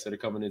quarterbacks that are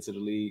coming into the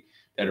league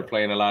that are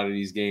playing a lot of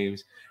these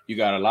games. You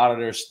got a lot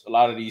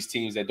of these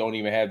teams that don't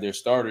even have their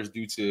starters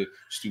due to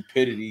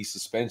stupidity,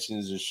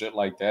 suspensions, and shit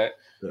like that.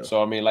 Yeah.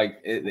 So I mean, like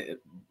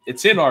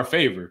it's in our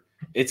favor.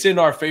 It's in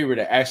our favor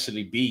to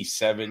actually be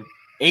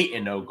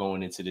 7-8-0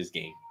 going into this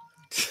game.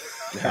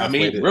 I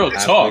mean, real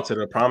talk. To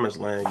the promised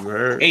land, you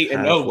heard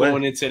 8-0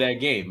 going into that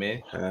game,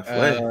 man.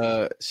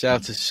 Shout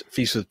out to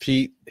Feast with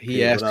Pete.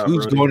 He asked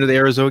who's going to the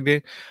Arizona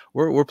game.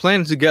 We're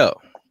planning to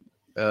go.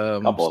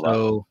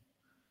 So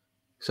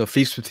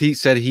Feast with Pete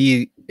said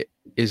he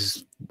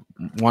is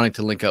wanting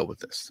to link up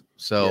with us.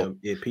 So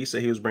Pete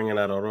said he was bringing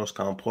out Arroz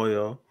con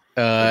Pollo.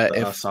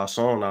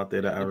 Sazon out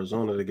there to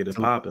Arizona to get it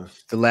popping.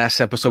 The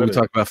last episode we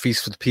talked about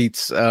Feast with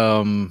Pete's.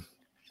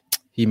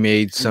 He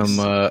made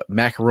some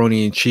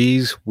macaroni and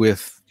cheese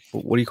with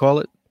what do you call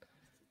it?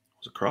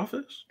 Was it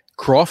crawfish?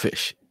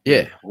 Crawfish,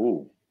 yeah.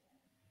 Ooh.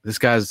 This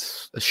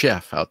guy's a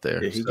chef out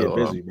there. Yeah, he get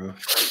busy, bro.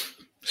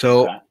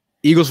 So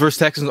Eagles versus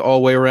Texans all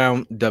the way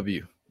around.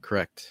 W,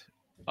 correct?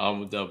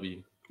 I'm with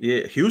W.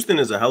 Yeah, Houston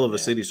is a hell of a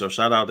city. So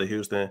shout out to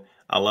Houston.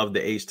 I love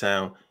the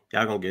H-Town.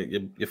 Y'all gonna get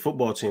your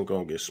football team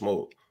gonna get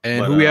smoked.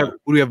 And who do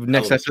we have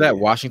next after that?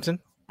 Washington,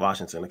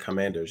 the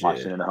Commanders.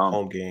 Washington at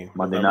home game,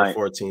 Monday November night,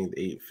 14th,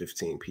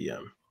 8:15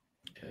 p.m.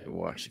 Okay,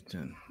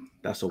 Washington.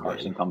 That's a win.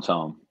 Washington comes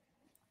home.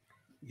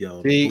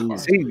 Yo, see.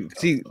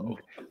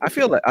 I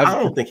feel like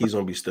I don't think he's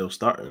gonna be still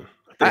starting.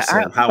 I think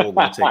Sam Howell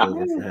gonna take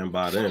over for him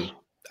by then.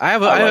 I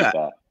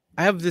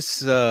have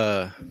this.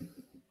 I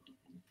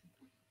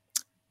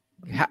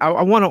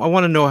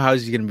want to know how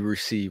he's going to be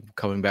received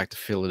coming back to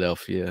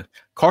Philadelphia.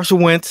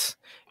 Carson Wentz,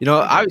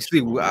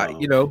 obviously,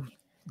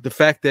 the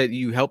fact that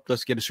you helped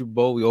us get a Super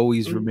Bowl, we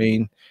always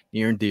remain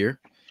near and dear.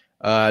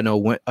 I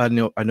know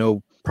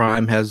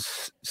Prime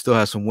still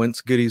has some Wentz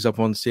goodies up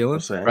on the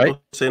ceiling, right? Don't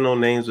say no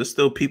names. There's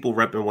still people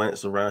repping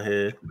Wentz around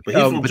here, but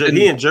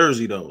he in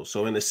Jersey though.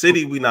 So in the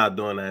city, we not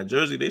doing that. In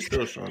Jersey, they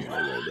still showing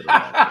a little bit of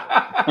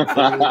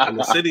that. In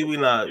the city, we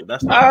not.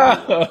 That's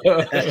not.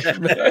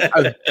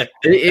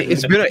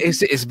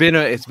 It's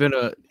been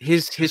a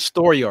his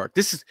story arc.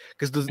 This is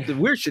because the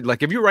weird shit.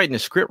 Like if you're writing a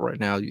script right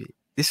now,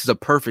 this is a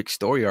perfect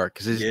story arc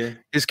because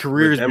his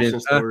career has been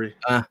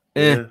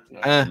and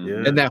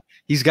now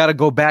he's got to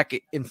go back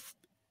and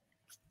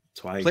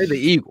twice play the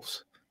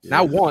Eagles.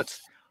 Not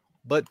once,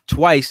 but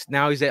twice.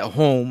 Now he's at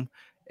home,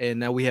 and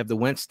now we have the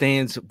Wentz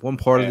stands. One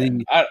part of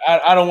the.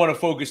 I don't want to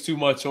focus too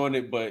much on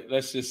it, but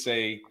let's just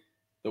say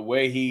the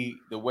way he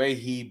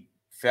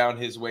found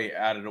his way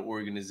out of the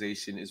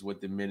organization is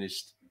what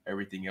diminished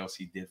everything else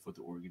he did for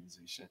the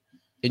organization.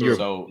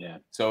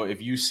 So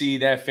if you see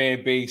that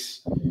fan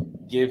base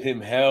give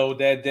him hell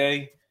that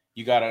day,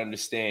 you got to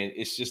understand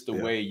it's just the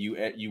way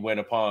you went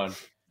upon,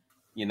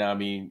 you know what I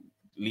mean,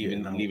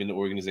 leaving the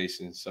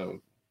organization.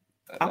 So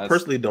I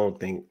personally don't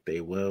think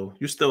they will.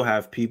 You still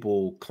have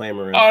people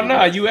clamoring. Oh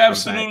no, you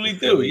absolutely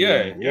do.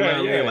 Yeah, you know what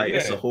I mean. Like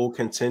it's a whole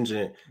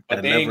contingent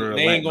that they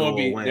ain't gonna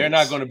be. They're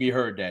not going to be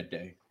heard that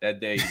day. That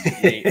day,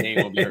 they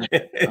ain't going to be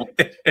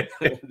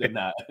heard. They're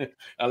not,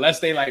 unless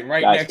they like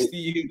right next to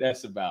you.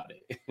 That's about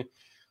it.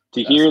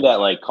 To hear that,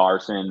 like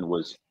Carson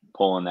was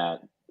pulling that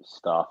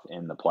stuff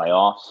in the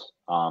playoffs,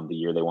 the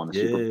year they won the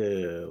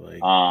Super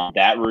Bowl,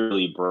 that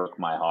really broke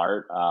my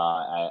heart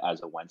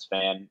as a Wentz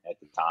fan at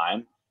the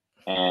time.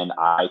 And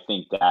I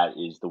think that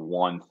is the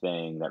one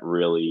thing that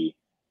really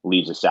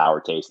leaves a sour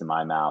taste in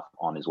my mouth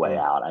on his way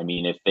out. I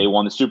mean, if they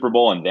won the Super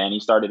Bowl and then he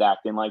started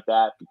acting like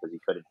that because he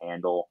couldn't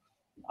handle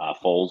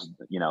Foles,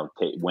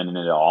 winning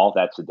it all,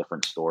 that's a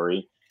different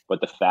story. But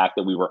the fact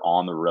that we were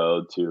on the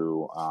road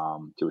to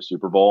a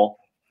Super Bowl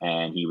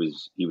and he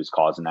was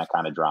causing that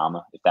kind of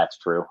drama, if that's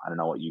true, I don't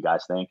know what you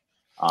guys think.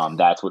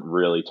 That's what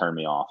really turned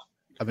me off.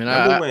 I mean,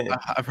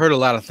 I've heard a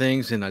lot of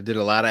things, and I did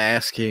a lot of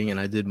asking, and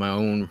I did my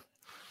own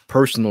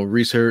personal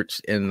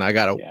research, and I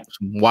got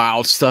some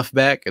wild stuff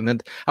back. And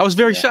then I was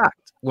very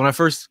shocked when I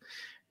first,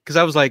 because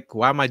I was like,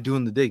 why am I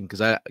doing the digging?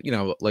 Because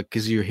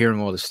because you're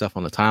hearing all this stuff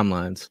on the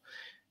timelines,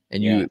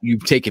 and you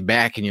take it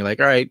back, and you're like,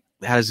 all right,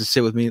 how does this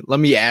sit with me? Let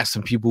me ask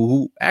some people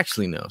who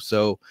actually know.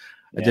 So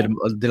I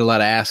did a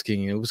lot of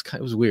asking, and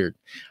it was weird.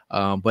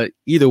 But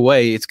either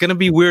way, it's going to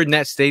be weird in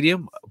that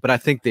stadium. But I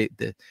think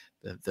the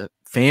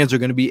fans are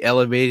going to be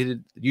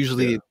elevated.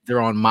 Usually they're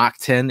on Mach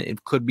 10.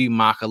 It could be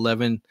Mach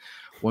 11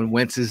 when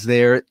Wentz is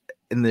there,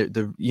 and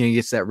he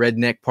gets that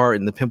redneck part,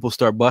 and the pimples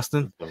start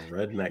busting. The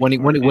redneck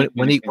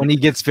when he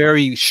gets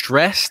very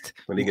stressed,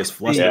 when he gets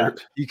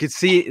flustered, you can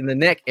see it in the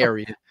neck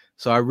area.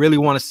 So I really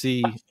want to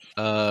see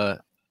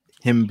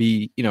him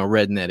be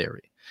red in that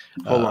area.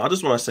 Hold on, I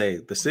just want to say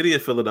the city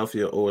of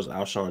Philadelphia owes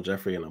Alshon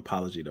Jeffrey an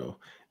apology though,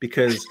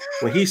 because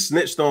when he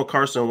snitched on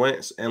Carson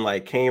Wentz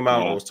and came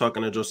out and was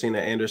talking to Josina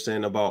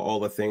Anderson about all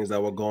the things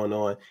that were going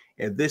on,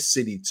 and this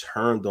city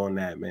turned on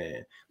that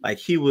man. Like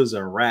he was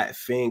a rat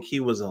fink,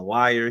 he was a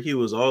liar, he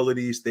was all of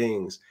these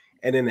things.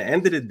 And in the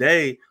end of the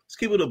day, let's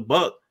keep it a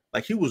buck.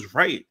 Like he was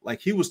right.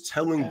 Like he was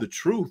telling the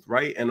truth,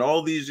 right? And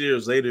all these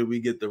years later, we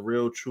get the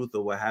real truth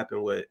of what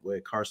happened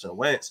with Carson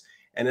Wentz.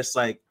 And it's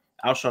like,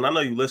 Alshon, I know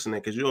you listening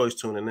because you're always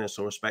tuning in,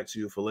 so respect to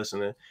you for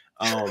listening.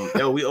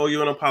 We owe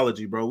you an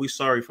apology, bro. We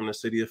sorry from the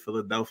city of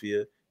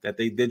Philadelphia that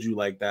they did you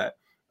like that,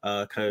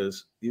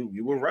 because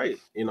you were right.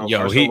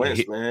 Carson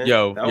Wentz, man.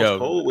 That was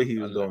cold what he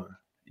was doing.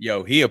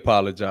 Yo, he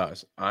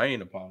apologized. I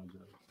ain't apologized.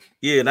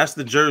 Yeah, that's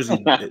the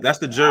jersey. That's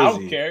the jersey. I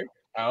don't care.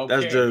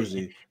 That's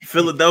Jersey.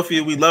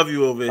 Philadelphia, we love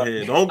you over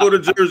here. Don't go to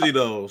Jersey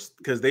though,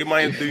 because they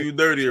might do you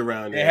dirty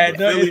around here. It had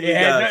nothing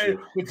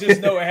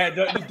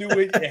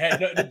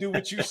to do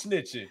with you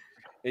snitching.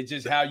 It's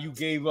just how you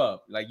gave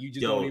up. Like you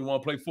just don't even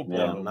want to play football.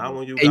 Yeah, not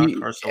when you got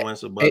Carson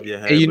Wentz above your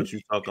head, but you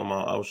talking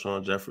about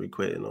Alshon Jeffrey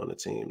quitting on the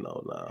team.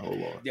 No,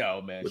 hold on.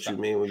 Yo, man. What you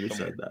mean when you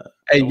said that?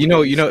 Hey, you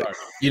know.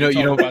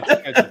 About the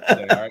schedule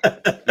today, all right?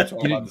 We're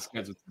talking about the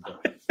schedule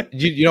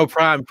today.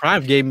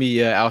 Prime gave me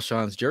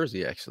Alshon's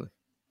jersey actually.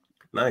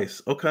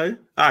 Nice. Okay.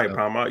 All right,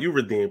 Prime. You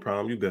redeemed,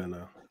 Prime. You good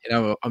now?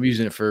 I'm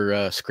using it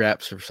for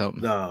scraps or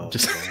something. No,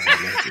 just.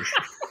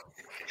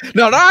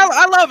 No,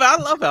 I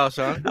love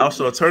Alshon.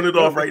 Alshon, turn it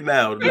off right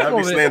now. Do not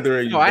be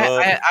slandering you.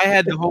 I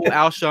had the whole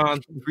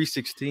Alshon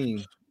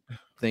 316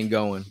 thing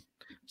going,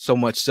 so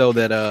much so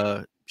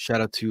that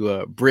shout out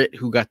to Britt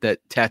who got that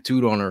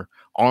tattooed on her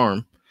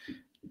arm.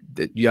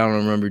 That y'all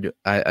don't remember.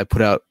 I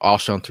put out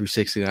Alshon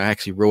 360 and I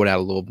actually wrote out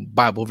a little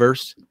Bible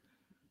verse.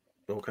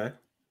 Okay.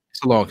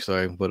 It's a long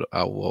story, but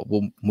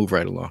we'll move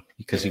right along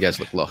because you guys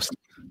look lost.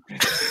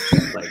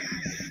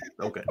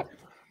 Okay.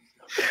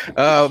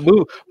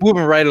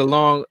 Moving right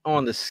along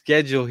on the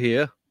schedule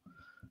here.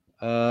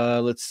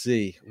 Let's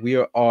see. We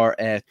are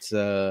at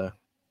where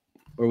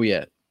are we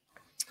at?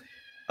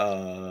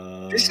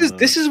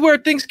 This is where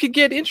things could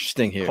get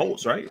interesting here.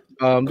 Colts, right?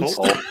 Colts.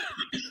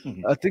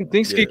 I think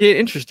things could get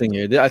interesting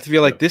here. I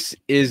feel like this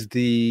is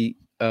the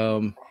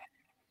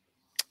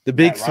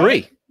big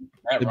three.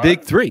 The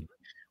big three.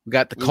 We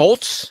got the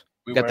Colts,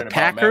 we got the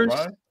Packers,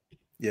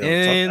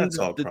 and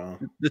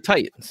the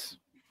Titans.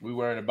 We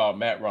worried about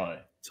Matt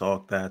Ryan.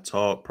 Talk that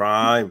talk,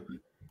 Prime.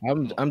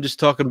 I'm just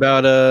talking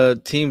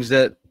about teams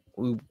that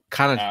we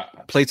kind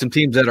of played some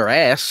teams that are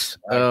ass.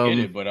 I get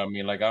it, but I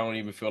mean, I don't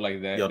even feel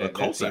like that. The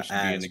Colts are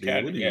ass, in the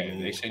category.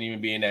 They shouldn't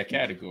even be in that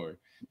category.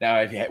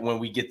 Now, when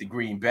we get to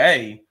Green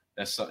Bay,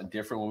 that's something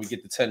different. When we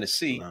get to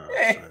Tennessee,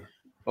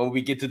 when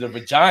we get to the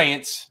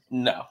Giants,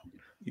 no.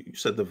 You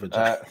said the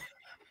Giants.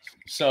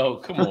 So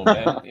come on,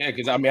 man. Yeah,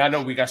 because I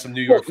know we got some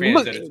New York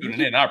fans that are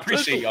tuning in. I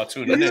appreciate y'all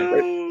tuning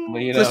in.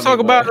 But, let's talk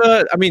about.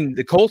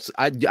 The Colts.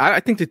 I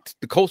think that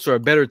the Colts are a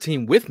better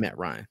team with Matt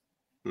Ryan.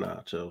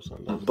 Nah, chill,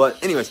 son.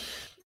 But anyways,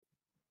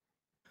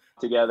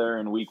 together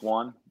in Week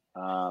 1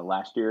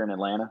 last year in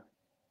Atlanta.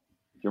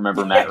 You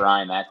remember Matt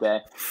Ryan that day?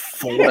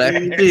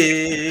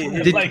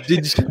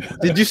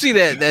 Did you see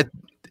that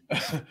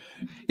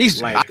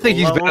He's. Like, I think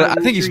he's better. I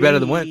think he's better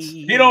than Wentz.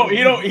 He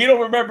don't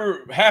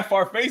remember half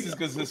our faces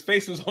because his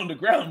face was on the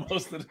ground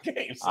most of the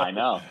game. So. I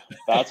know.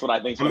 That's what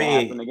I think's going to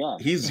happen again.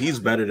 He's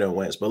better than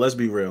Wentz, but let's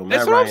be real.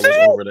 That's Matt what I'm Ryan is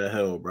saying. over the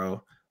hill,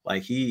 bro.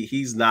 Like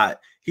he's not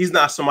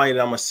somebody that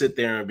I'm gonna sit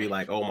there and be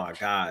like, oh my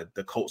God,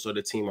 the Colts are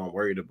the team I'm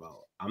worried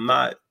about. I'm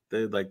not.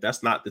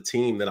 That's not the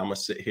team that I'm gonna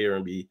sit here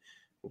and be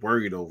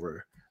worried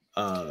over.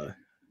 But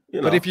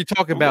if you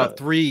talk about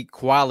 3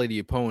 quality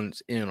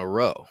opponents in a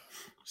row,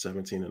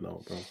 17-0,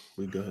 bro,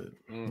 we good.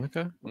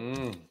 Okay.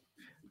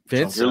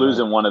 Vince, you're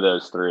losing one of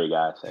those 3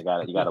 guys. You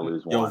got to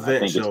lose one. Vince, I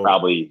think it's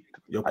probably.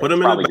 Put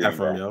him in the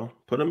bathroom, yo.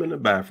 Put him in the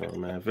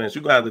bathroom, man. Vince,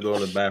 you got to go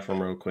in the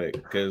bathroom real quick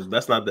because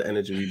that's not the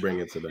energy we bring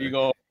in today. You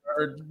going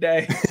hurt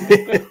today?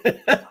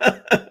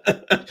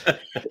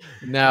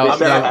 Now,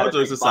 all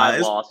jokes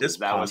aside, it's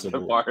that possible. was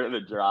the part of the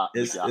drop.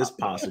 It's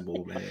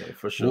possible, man,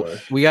 for sure.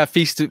 We got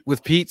Feast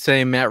with Pete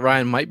saying Matt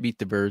Ryan might beat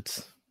the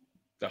Birds.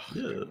 Oh,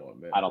 Yeah.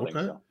 on, man. I don't think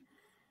so.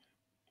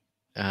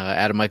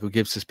 Adam Michael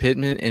Gibbs says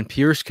Pittman and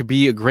Pierce could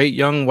be a great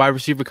young wide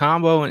receiver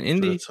combo in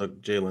Indy.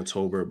 Took Jalen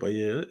Tolbert, but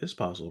yeah, it's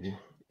possible.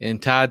 And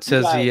Todd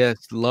says he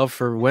has love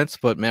for Wentz,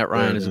 but Matt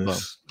Ryan is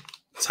above.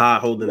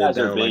 Todd holding You guys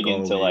it are down big like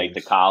into like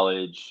the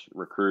college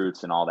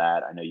recruits and all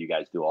that. I know you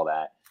guys do all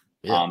that.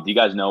 Yeah. Do you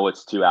guys know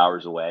what's 2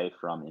 hours away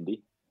from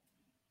Indy?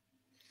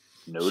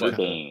 Notre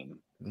Dame.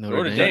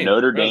 Notre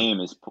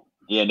Dame.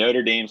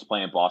 Notre Dame's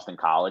playing Boston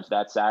College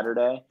that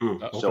Saturday.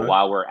 So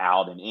while we're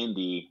out in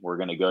Indy, we're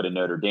going to go to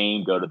Notre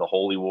Dame, go to the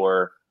Holy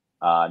War,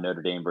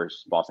 Notre Dame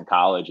versus Boston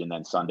College, and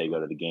then Sunday go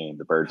to the game,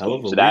 the Birds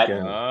game. So that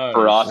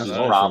for us is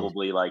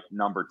probably like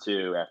number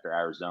 2 after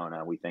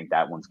Arizona. We think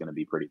that one's going to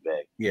be pretty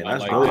big. Yeah,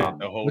 that's like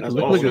the whole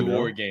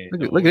war game.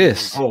 Look at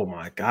this. Oh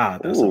my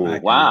God, that's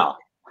wow.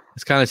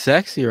 It's kind of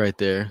sexy right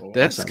there.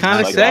 That's kind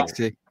of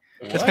sexy.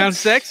 That's kind of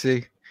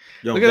sexy.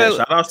 Yo, look at that.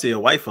 Shout out to your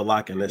wife for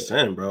locking this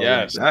in, bro.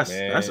 Yes,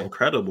 that's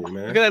incredible,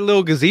 man. Look at that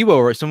little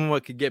gazebo where someone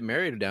could get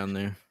married down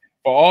there.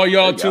 For all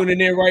y'all tuning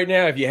in right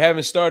now, if you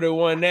haven't started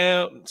one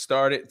now,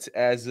 start it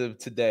as of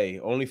today.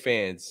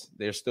 OnlyFans,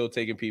 they're still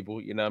taking people.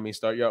 You know what I mean?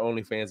 Start your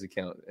OnlyFans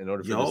account in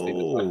order for this thing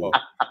to pop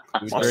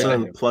up. My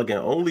son plugging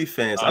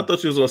OnlyFans. I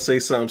thought you was gonna say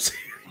something.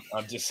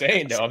 I'm just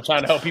saying, though. I'm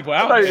trying to help people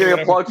out. I thought you were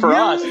gonna plug for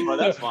us, but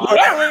that's fine.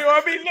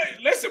 I mean,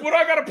 listen, what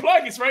I gotta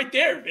plug? It's right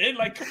there, man.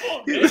 Like, come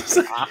on, man.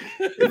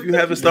 If you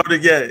haven't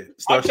started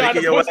yet, start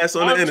shaking your ass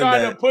on the internet.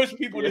 I'm trying to push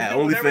people to at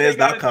do whatever they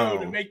gotta do to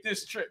OnlyFans.com make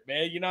this trip,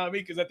 man. You know what I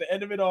mean? Because at the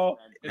end of it all,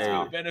 it's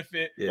gonna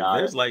benefit. Yeah,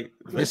 there's like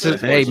this is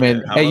hey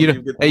man, hey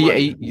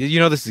you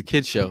know this is a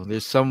kid show.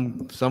 There's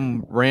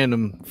some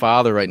random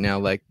father right now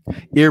like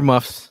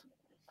earmuffs.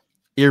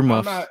 I'm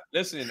not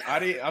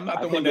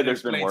the one that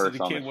explains to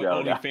the kid what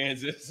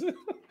OnlyFans is.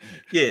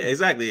 Yeah,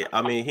 exactly.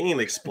 I mean, he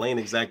didn't explain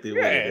exactly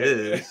what it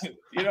is.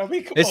 You know what I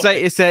mean?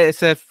 It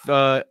said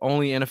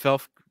only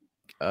NFL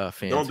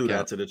fans. Don't do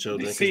that to the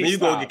children. Because then you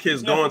go get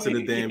kids going to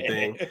the damn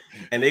thing,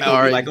 and they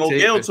go be like, "Oh,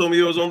 Gail told me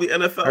it was only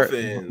NFL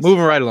fans."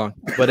 Moving right along,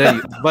 but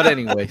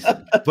anyways,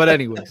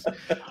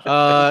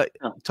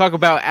 talk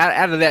about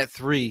out of that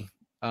 3,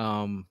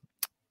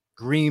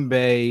 Green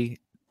Bay,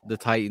 the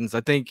Titans.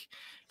 I think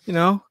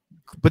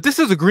but this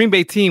is a Green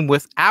Bay team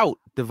without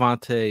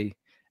Devontae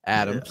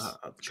Adams.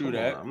 True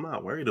that. I'm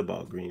not worried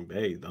about Green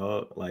Bay,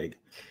 dog. Like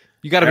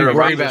you got to be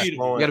worried about. You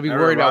got to be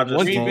worried about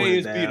one Green team. Bay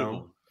is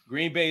beatable.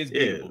 Green Bay is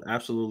beatable. Yeah,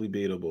 absolutely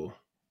beatable.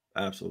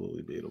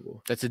 Absolutely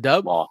beatable. That's a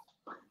dub.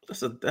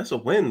 That's a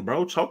win,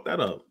 bro. Chalk that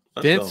up.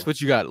 Let's Vince, go.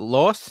 what you got?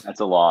 Loss?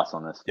 That's a loss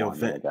on this one.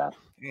 Vince.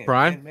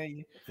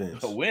 Prime?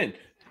 Vince. A win.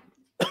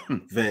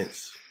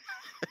 Vince.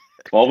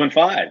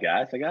 12-5,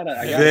 guys. I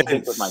gotta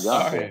stick with my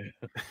gun.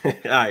 All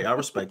right, I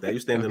respect that. You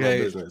stand in my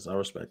business. I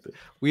respect it.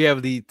 We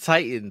have the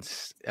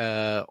Titans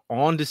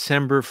on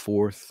December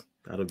 4th.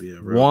 That'll be a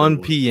real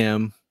 1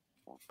 p.m.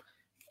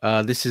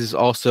 This is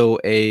also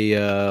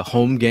a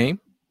home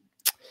game.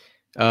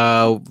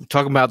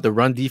 Talking about the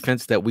run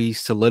defense that we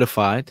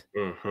solidified.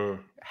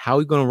 Mm-hmm. How are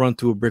we going to run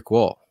through a brick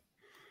wall?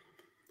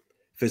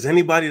 If there's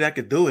anybody that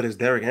could do it, it's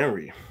Derrick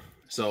Henry.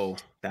 So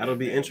that'll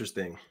be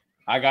interesting.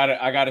 I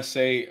gotta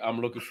say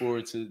I'm looking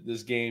forward to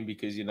this game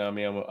because you know what I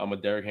mean I'm a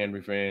Derrick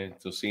Henry fan.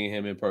 So seeing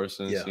him in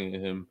person, seeing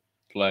him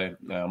play,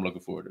 I'm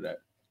looking forward to that.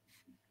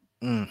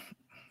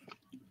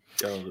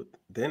 Yo,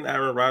 didn't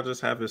Aaron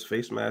Rodgers have his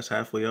face mask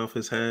halfway off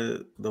his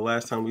head the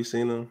last time we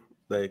seen him?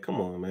 Like,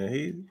 come on,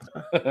 man.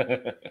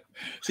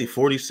 Is he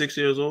 46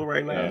 years old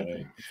right now?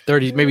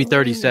 30, maybe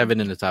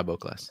 37 in the Tybo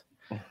class.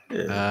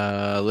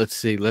 Yeah. Let's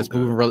see. Let's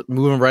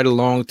moving right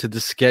along to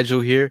the schedule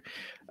here.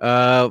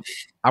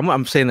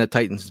 I'm saying that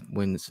Titans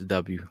wins the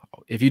W.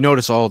 If you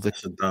notice,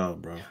 It's a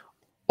dub, bro.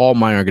 All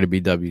mine are going to be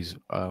W's.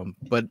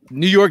 But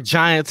New York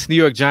Giants.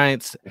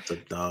 It's a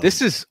dub.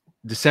 This is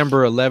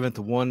December 11th,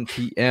 1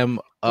 p.m.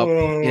 up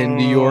in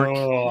New York. It's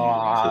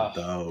a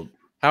dub.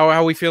 How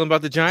are we feeling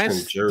about the Giants?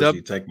 It's in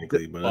Jersey,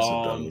 technically, but that's a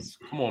dub.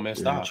 Come on, man,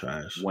 stop.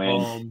 Trash.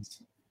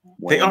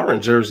 They are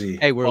in Jersey.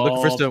 Hey, we're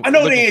looking for some. I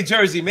know they in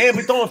Jersey, man,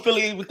 but don't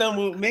affiliate with them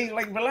with me.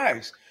 Like,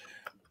 relax.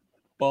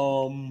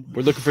 We're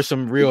looking for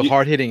some real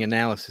hard-hitting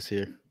analysis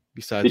here.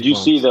 Besides, Did you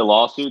see the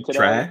lawsuit today?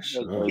 Trash?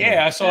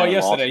 Yeah, I saw it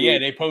yesterday. lawsuit. Yeah,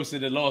 they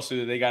posted a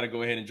lawsuit that they got to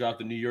go ahead and drop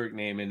the New York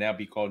name and now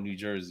be called New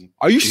Jersey.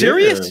 Are you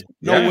serious?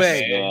 Yeah. No Yes.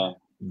 way. Yeah,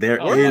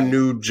 They're Oh, in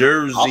New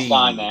Jersey. I'll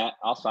sign that.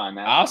 I'll sign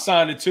that. I'll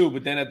sign it too,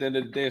 but then at the end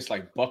of the day, it's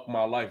like buck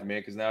my life, man,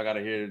 because now I got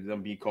to hear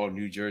them be called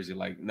New Jersey.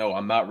 Like, no,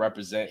 I'm not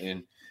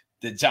representing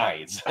the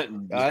Giants.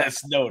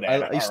 Let's know that.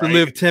 I used all to right?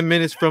 live 10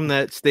 minutes from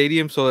that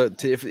stadium, so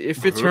that if it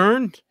Mhm.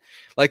 turned,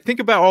 like think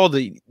about all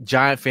the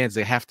Giant fans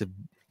that have to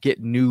get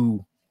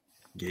new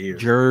Gear.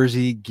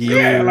 jersey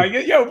gear, Yeah, like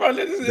yo, bro,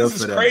 this Good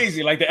is for them.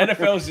 crazy. Like the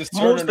NFL is just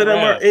turning Most of them around.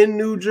 are in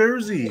New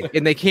Jersey.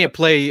 and they can't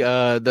play.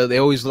 They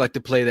always like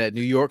to play that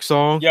New York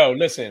song. Yo,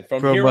 listen, from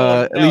From, here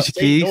on out, Alicia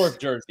say Keys.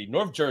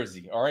 North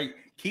Jersey. All right,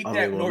 keep I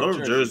that mean, well, North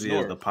North Jersey is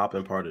North. the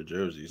popping part of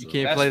Jersey. You So.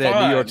 can't That's play that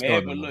fine, New York man. song.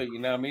 But no more. look, you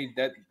know what I mean?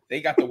 That they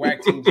got the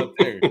whack teams up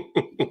there.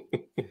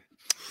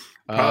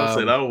 Paul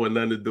said, I don't want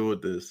nothing to do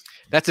with this.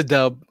 That's a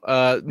dub.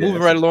 Moving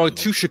that's right a along dub.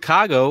 to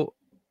Chicago.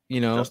 You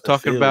know, Justin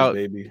talking Fields, about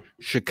baby.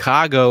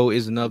 Chicago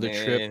is another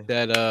Man. trip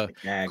that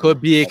Gag. could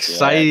be Yeah,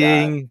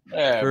 exciting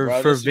Yeah, for,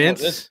 bro, for this is one-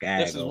 Vince.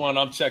 This is one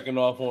I'm checking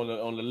off on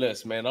the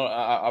list, man.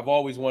 I've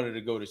always wanted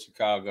to go to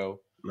Chicago.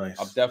 Nice.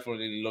 I'm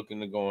definitely looking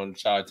to go on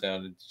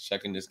Chi-Town and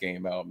checking this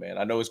game out, man.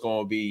 I know it's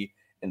going to be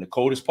in the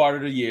coldest part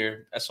of the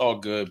year. That's all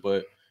good,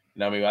 but you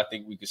know, what I mean, I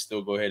think we could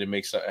still go ahead and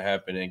make something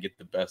happen and get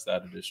the best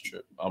out of this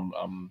trip.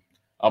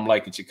 I'm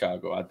liking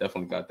Chicago. I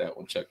definitely got that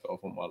one checked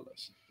off on my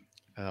list.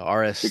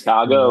 RS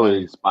Chicago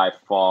is by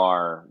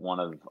far one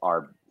of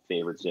our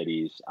favorite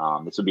cities.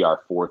 This will be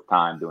our fourth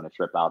time doing a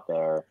trip out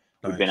there.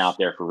 We've been Nice. out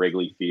there for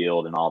Wrigley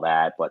Field and all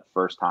that, but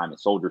first time at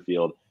Soldier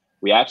Field.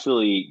 We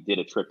actually did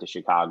a trip to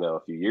Chicago a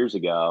few years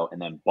ago and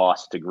then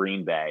bussed to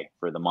Green Bay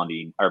for the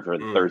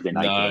Thursday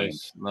night game.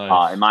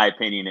 Nice. In my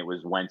opinion, it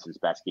was Wentz's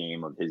best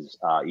game of his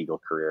Eagle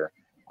career,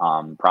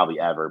 probably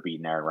ever,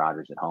 beating Aaron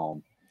Rodgers at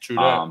home. True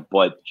that.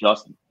 But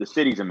just the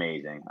city's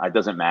amazing. It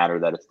doesn't matter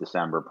that it's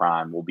December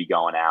prime. We'll be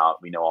going out.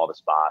 We know all the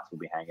spots. We'll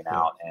be hanging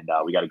out, and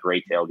we got a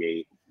great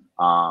tailgate.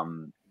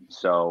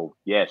 So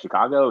yeah,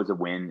 Chicago is a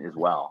win as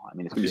well. I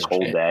mean, it's gonna be a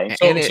cold day.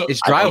 So- it's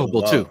I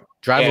drivable too.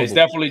 Drivable. Yeah, it's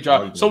definitely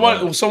dry. So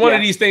one Yeah.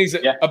 of these things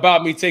Yeah.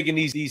 about me taking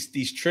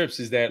these trips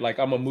is that like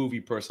I'm a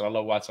movie person. I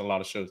love watching a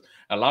lot of shows.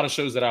 A lot of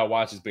shows that I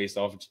watch is based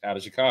off out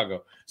of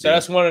Chicago. So Yeah.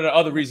 that's one of the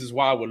other reasons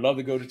why I would love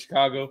to go to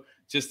Chicago,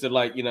 just to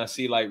like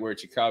see like where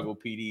Chicago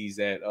PD's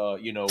at.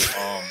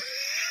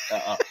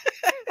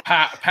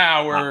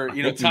 Power. I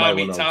think you might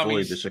wanna avoid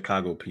Tommy's. the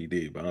Chicago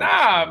PD, but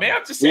Nah, man,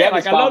 I'm just We saying had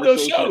like this I love those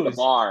conversation at the shows.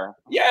 bar.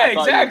 Yeah, I thought you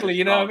exactly. were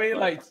You know what I drunk,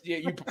 mean?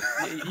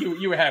 but-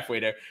 Like you were halfway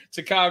there.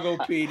 Chicago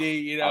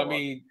PD. You know what I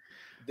mean?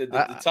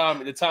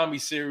 The Tommy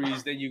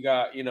series. Then you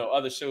got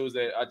other shows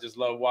that I just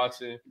love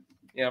watching.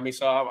 Yeah, I mean,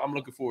 so I'm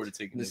looking forward to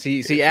taking this.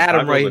 See,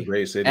 Adam Chicago's a right,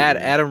 great city, man.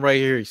 Adam right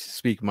here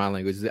speak my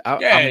language.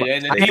 Yeah,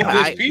 and the deep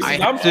dish pieces.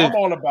 I'm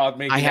all about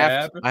making that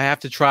happen. I have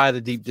to try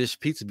the deep dish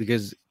pizza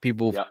because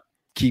people Yep.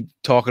 keep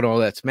talking all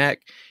that smack.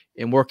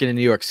 And working in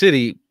New York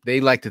City, they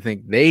like to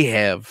think they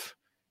have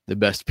the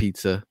best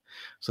pizza.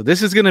 So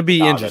this is going to be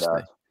Nah, interesting.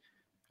 that,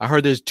 I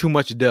heard there's too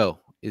much dough.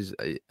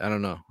 I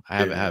don't know. I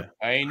haven't. Yeah.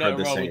 I ain't Heard nothing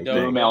the wrong same with thing.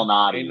 that. Blue Mel Ain't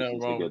Noddy's nothing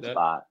is a wrong good with that.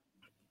 spot.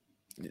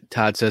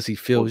 Todd says he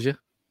feels you.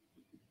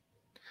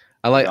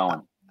 I like.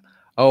 Going.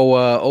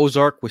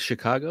 Ozark with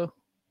Chicago.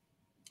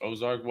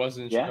 Ozark was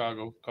in Yeah.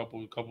 Chicago.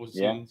 Couple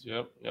Yeah. scenes.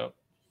 Yep.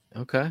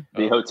 Okay.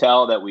 The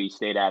hotel that we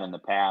stayed at in the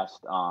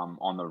past,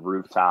 on the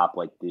rooftop,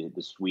 like the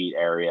suite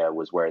area,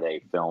 was where they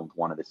filmed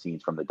one of the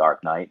scenes from The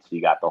Dark Knight. So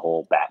you got the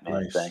whole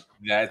Batman Nice. thing.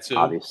 That too.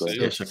 Obviously.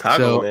 Yeah,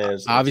 Chicago, So, man.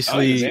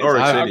 obviously,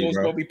 historic I- city, Chicago's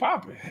bro. gonna be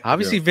popping.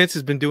 Obviously, Vince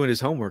has been doing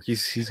his homework.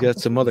 He's got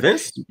some other.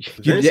 Vince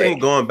You-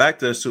 ain't going back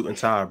to a suit and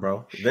tie,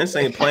 bro. Vince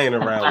ain't playing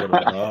around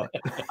with it, dog.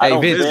 I Hey,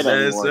 don't Vince, fit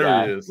Vince is anymore,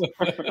 guys.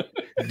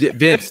 serious.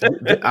 Vince,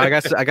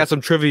 I got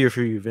some trivia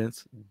for you,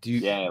 Vince. Do you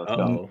Yeah, let's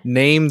go. Uh-oh.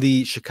 name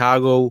the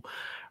Chicago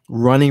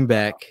running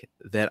back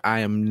that I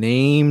am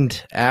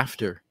named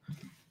after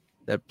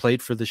that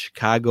played for the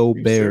Chicago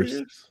You Bears?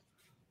 serious?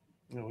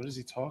 What is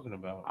he talking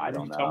about? I Where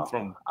don't he know. come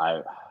from?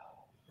 I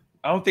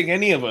I don't think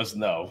any of us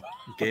know.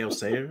 Gale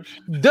Sayers?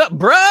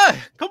 Bruh,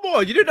 come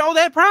on, you didn't know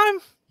that, Prime?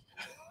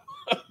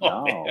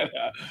 No. Man,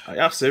 Are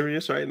y'all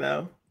serious right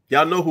now?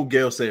 Y'all know who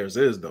Gale Sayers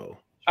is, though.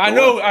 I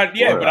know.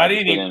 Sure, But I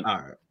didn't even. All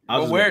right. I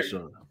But was where- just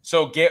making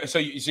sure. So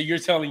you're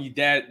telling your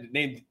dad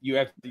named you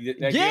after that?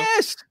 Gale?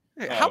 Yes.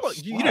 How Oh,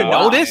 about you wow. didn't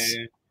know this?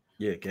 man.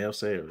 Yeah, Gale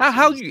Sayers.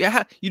 How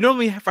you know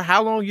me for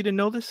how long? You didn't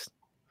know this?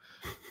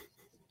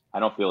 I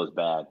don't feel as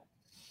bad.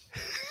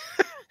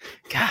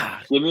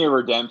 God, Give me a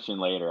redemption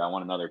later. I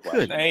want another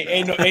question.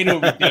 Ain't no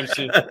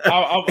redemption.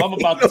 I'm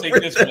about to take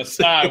this one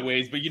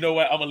sideways, but you know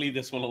what? I'm gonna leave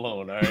this one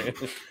alone. All right.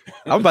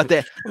 I'm about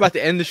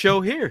to end the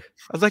show here.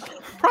 I was like,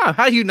 Prime,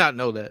 how do you not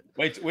know that?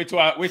 Wait till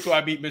I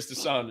meet Mr.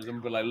 Saunders. I'm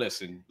gonna be like,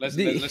 listen, let's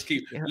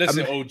keep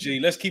OG.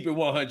 Let's keep it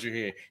 100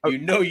 here. You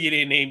know you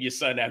didn't name your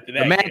son after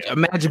that.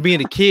 Imagine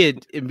being a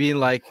kid and being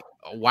like,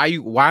 why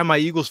am I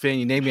Eagles fan?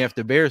 You name me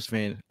after Bears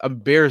fan. I'm a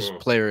Bears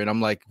player, and I'm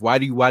like, why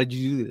did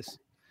you do this?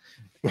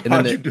 And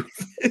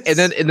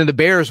then the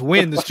Bears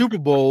win the Super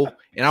Bowl,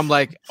 and I'm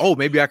like, oh,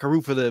 maybe I can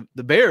root for the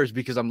Bears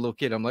because I'm a little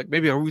kid. I'm like,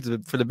 maybe I'll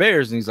root for the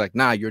Bears, and he's like,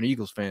 nah, you're an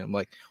Eagles fan. I'm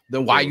like,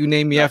 then why you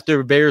name me after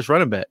a Bears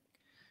running back?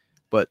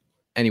 But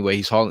anyway,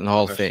 he's in the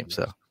Hall of Fame.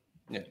 So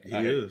yeah, he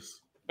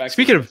is.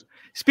 Speaking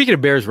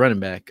of Bears running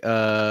back,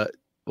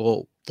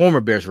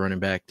 former Bears running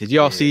back, did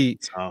y'all see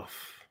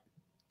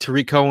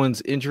Tariq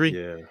Cohen's injury?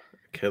 Yeah,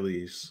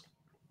 Achilles.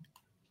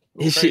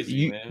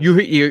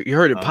 You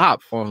heard it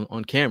pop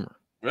on camera.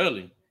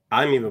 Really?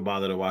 I didn't even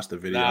bother to watch the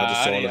video. I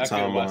just saw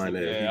the timeline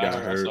that he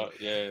got hurt.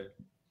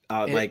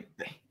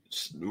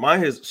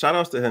 Shout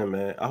outs to him,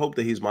 man. I hope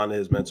that he's minding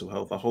his mental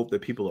health. I hope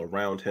that people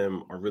around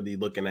him are really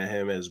looking at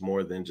him as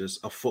more than just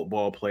a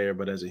football player,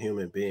 but as a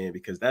human being,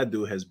 because that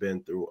dude has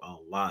been through a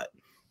lot.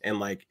 And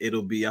like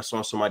I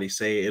saw somebody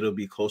say it'll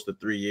be close to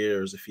 3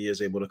 years if he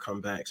is able to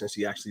come back, since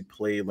he actually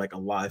played like a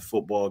live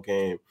football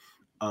game.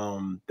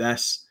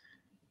 That's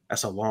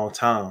a long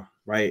time,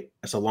 right?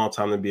 That's a long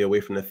time to be away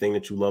from the thing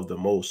that you love the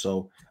most.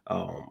 So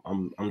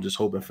I'm just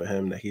hoping for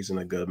him that he's in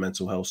a good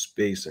mental health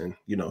space, and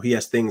he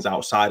has things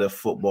outside of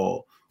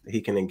football that he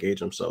can engage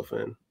himself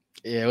in.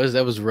 Yeah,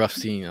 that was a rough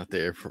scene out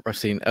there. Rough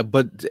scene.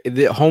 But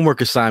the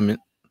homework assignment.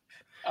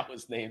 I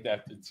was named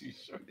after two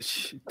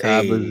shorts.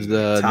 Todd was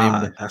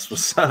named. That's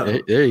what's up.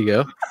 There you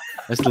go.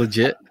 That's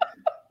legit.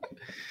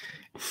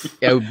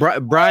 Yeah,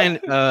 Brian.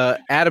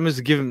 Adam is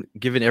giving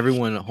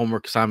everyone a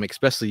homework assignment,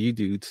 especially you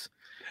dudes.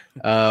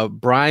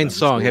 Brian's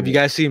song. Have you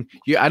guys seen?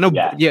 I know.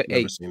 Yeah.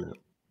 Hey,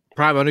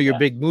 Prime. I know you're a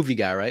big movie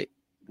guy, right?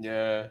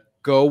 Yeah.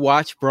 Go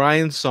watch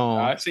Brian's song.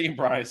 I've seen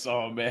Brian's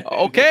song, man.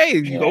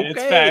 Okay.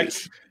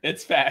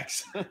 It's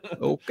facts.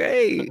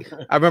 Okay.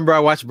 I remember I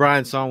watched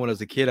Brian's song when I was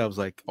a kid. I was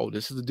like, "Oh,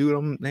 this is the dude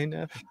I'm named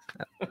after."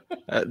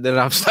 Then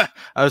I was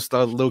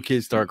a little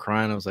kid, start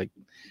crying. I was like,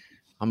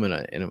 "I'm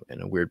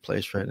in a weird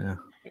place right now."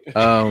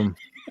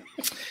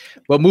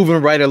 But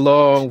moving right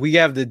along, we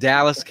have the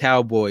Dallas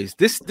Cowboys.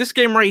 This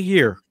game right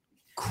here,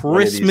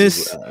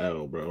 Christmas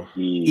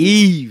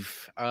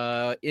Eve,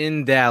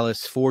 in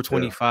Dallas,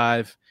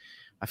 4:25. Yeah.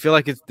 I feel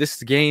like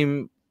this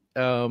game.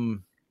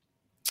 There's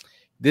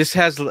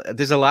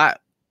a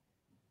lot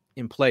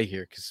in play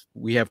here because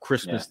we have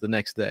Christmas the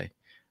next day,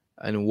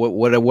 and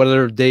what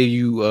other day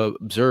you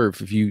observe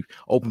if you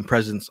open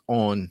presents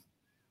on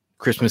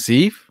Christmas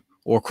Eve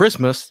or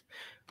Christmas.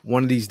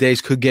 One of these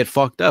days could get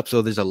fucked up.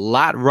 So there's a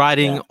lot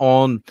riding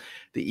on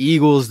the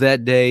Eagles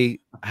that day.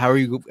 How are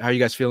you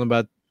guys feeling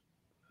about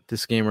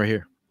this game right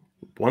here?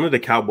 One of the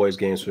Cowboys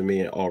games for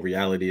me in all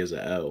reality is an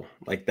L.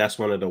 Like, that's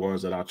one of the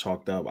ones that I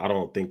chalked up. I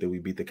don't think that we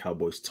beat the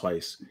Cowboys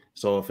twice.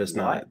 So if it's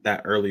not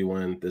that early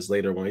one, this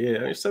later one,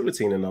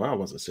 17-0. I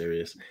wasn't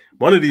serious.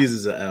 One of these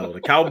is an L.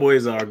 The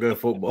Cowboys are a good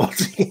football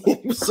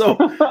team. So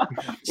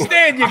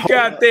stand your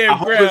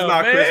goddamn ground, it's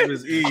not man.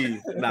 Christmas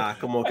Eve. Nah,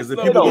 come on, because the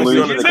people will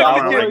be on the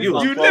comment like, you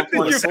lifted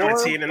your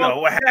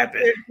 17-0. What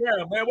happened?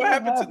 Man, what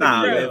happened to the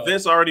man,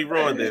 Vince already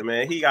ruined it,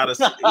 man. He got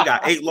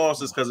 8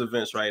 losses because of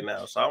Vince right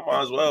now. So I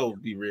might as well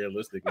be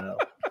realistic now.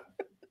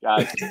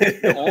 Guys,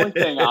 the only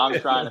thing I'm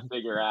trying to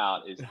figure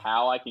out is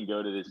how I can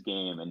go to this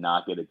game and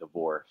not get a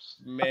divorce.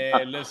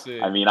 Man,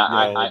 listen. I mean,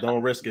 I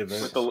don't risk it,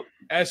 Vince.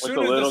 As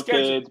soon as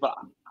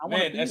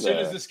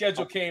the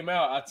schedule came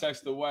out, I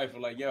texted the wife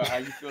and like, "Yo, how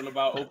you feel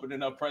about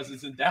opening up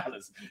presents in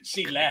Dallas?"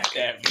 She laughed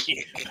at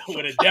me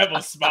with a devil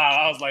smile.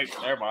 I was like,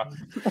 "Never mind."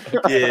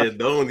 Yeah,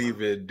 don't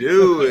even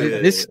do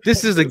it.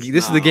 This is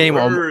the game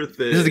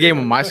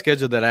on my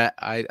schedule that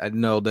I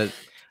know that.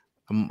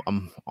 I'm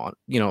on,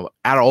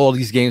 out of all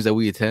these games that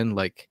we attend,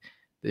 like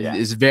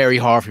it's very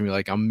hard for me.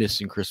 Like I'm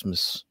missing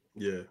Christmas.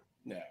 Yeah.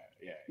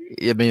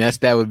 I mean,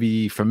 that would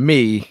be for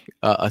me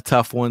a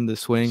tough one to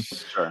swing.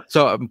 Sure.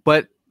 So,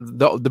 but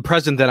the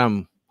present that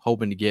I'm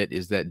hoping to get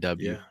is that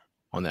W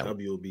on that.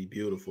 W will be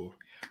beautiful.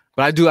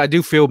 But I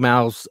do feel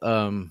Mal's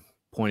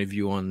point of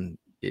view on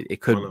it.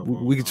 It could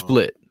we could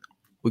split.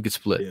 We could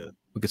split. Yeah.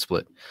 We could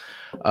split.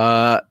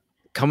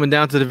 Coming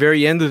down to the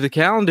very end of the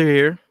calendar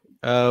here.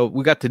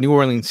 We got the New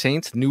Orleans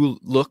Saints, new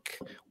look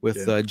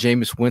with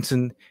Jameis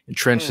Winston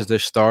entrenched as their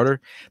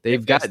starter.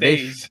 They've got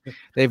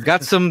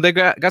some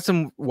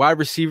wide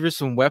receivers,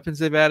 some weapons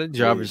they've added.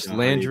 Jarvis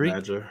Landry.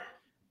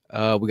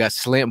 We got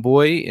Slant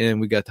Boy,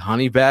 and we got the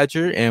Honey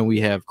Badger, and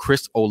we have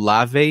Chris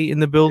Olave in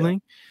the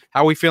building. Yeah.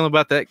 How are we feeling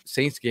about that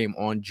Saints game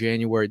on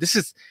January? This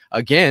is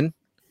again,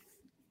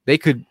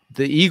 the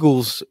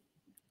Eagles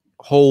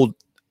hold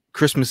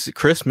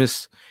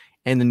Christmas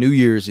and the New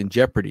Year's in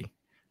jeopardy.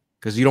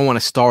 Because you don't want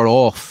to start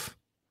off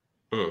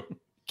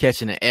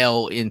catching an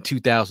L in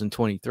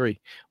 2023.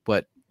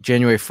 But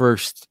January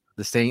 1st,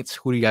 the Saints,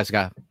 who do you guys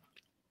got?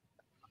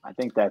 I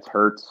think that's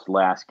Hurts'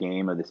 last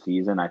game of the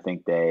season. I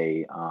think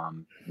they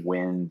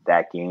win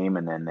that game,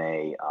 and then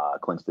they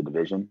clinch the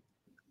division.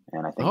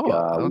 And I think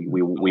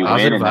we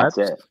win, and that's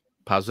it.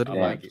 Positive. I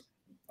like it.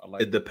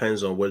 It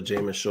depends on what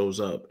Jameis shows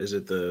up. Is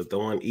it the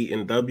one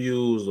eating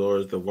W's, or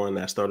is the one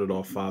that started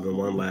off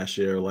 5-1 last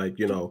year? Like,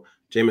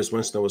 Jameis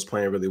Winston was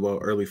playing really well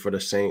early for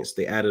the Saints.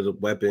 They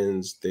added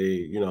weapons.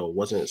 They,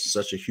 wasn't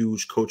such a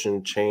huge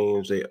coaching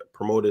change. They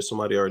promoted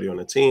somebody already on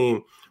the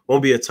team.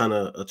 won't be a ton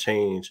of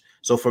change.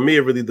 So for me,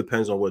 it really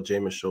depends on what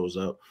Jameis shows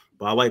up.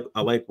 But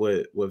I like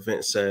what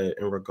Vince said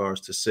in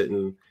regards to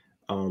sitting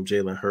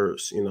Jalen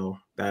Hurts. You know,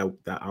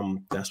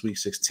 that's week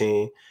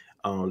 16.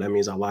 That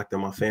means I locked in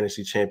my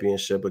fantasy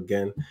championship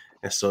again.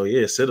 And so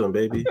yeah, sit him,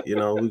 baby. You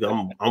know,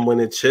 I'm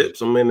winning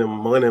chips. I'm winning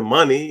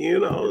money. You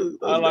know,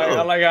 I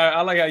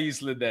like how you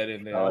slid that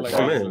in there.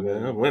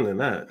 I'm winning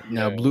that.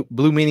 Now,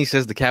 Blue Meanie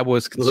says the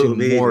Cowboys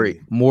consumed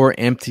more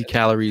empty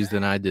calories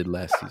than I did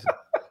last season.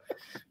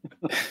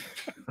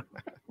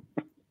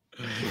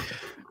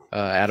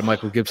 Adam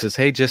Michael Gibbs says,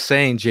 "Hey, just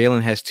saying,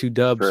 Jalen has 2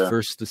 dubs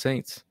versus the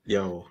Saints."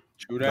 Yo,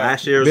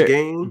 last year's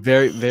game,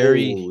 very,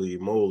 holy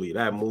moly,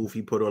 that move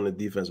he put on the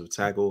defensive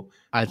tackle.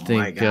 I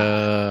think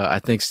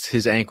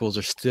his ankles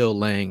are still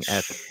laying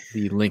at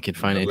the Lincoln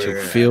Financial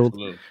Field.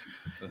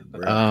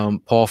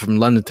 Paul from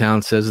London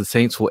Town says the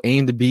Saints will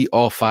aim to beat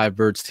all 5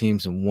 Birds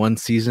teams in one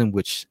season,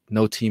 which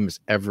no team has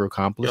ever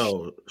accomplished.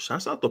 Yo,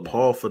 shouts out to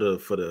Paul for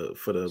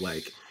the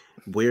like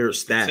weird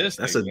stat.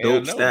 That's a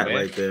dope stat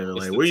right there.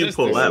 Like, where you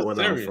pull that one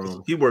out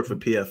from? He worked for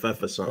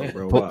PFF or something,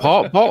 bro.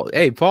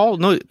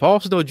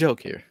 Paul's no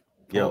joke here.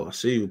 Yo, I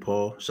see you,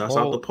 Paul. Shouts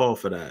out to Paul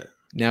for that.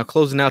 Now,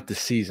 closing out the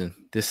season.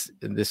 This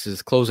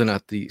is closing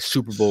out the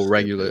Super Bowl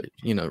regular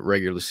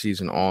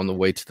season on the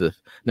way to the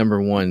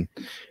number 1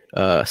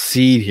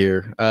 seed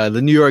here.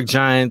 The New York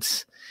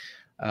Giants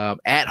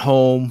at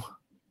home.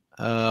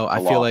 I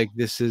feel like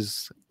this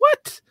is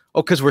what?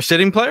 Oh, because we're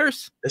sitting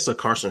players? It's a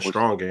Carson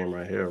Strong game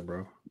right here,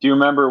 bro. Do you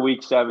remember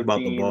week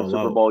 17, the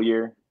Super Bowl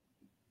year?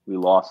 We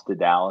lost to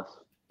Dallas.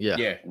 Yeah.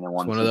 And then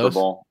won the Super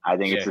Bowl. I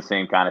think it's the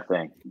same kind of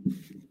thing.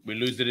 We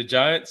lose to the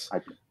Giants.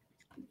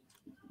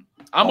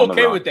 I'm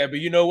okay with that, but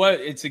you know what?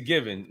 It's a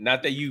given.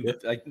 Not that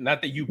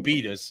you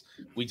beat us.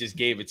 We just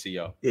gave it to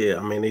y'all. Yeah,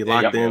 I mean, they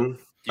locked in.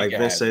 Like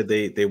Vince said,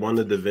 they won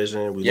the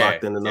division. We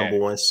locked in the number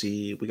 1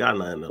 seed. We got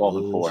nothing to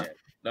lose.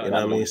 You know what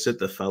I mean? Sit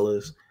the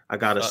fellas. I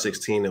got a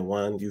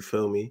 16-1. You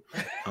feel me?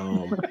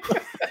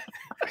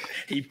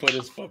 He put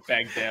his foot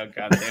back down.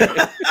 God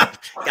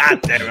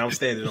damn it! I'm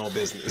standing on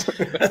business.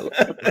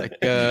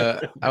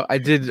 I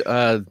did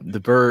the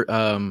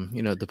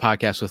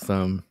podcast with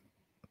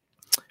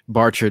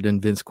Barchard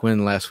and Vince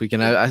Quinn last week,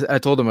 and I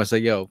told him, I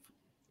said, "Yo,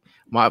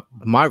 my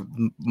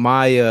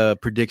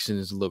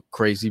predictions look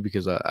crazy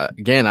because I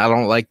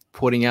don't like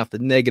putting out the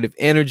negative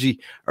energy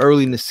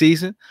early in the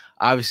season.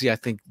 Obviously, I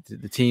think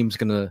the team's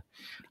gonna.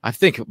 I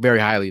think very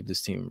highly of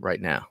this team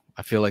right now.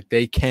 I feel like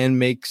they can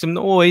make some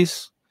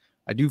noise.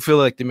 I do feel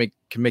like they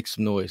can make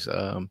some noise.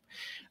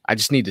 I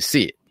just need to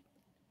see it.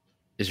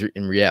 Is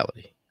in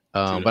reality.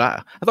 But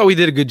I thought we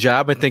did a good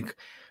job. I think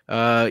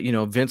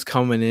Vince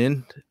coming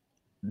in,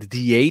 the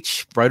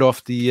DH right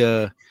off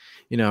the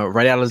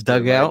right out of his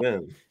dugout,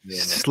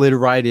 slid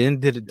right in,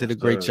 did a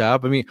great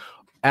job. I mean,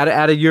 out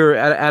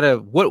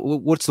of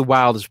what's the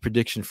wildest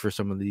prediction for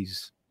some of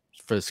these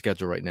for the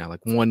schedule right now?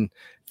 Like one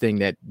thing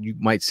that you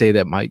might say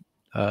that might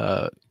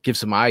give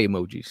some eye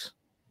emojis.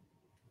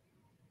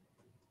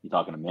 You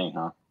talking to me,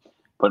 huh?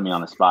 Putting me on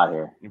the spot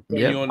here.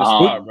 You on the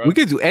spot, bro. We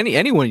could do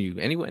any one of you.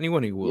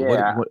 Will.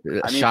 Yeah.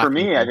 I mean, for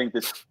me, I think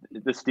the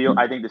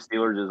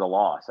Steelers is a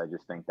loss. I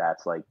just think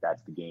that's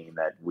the game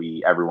that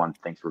everyone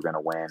thinks we're going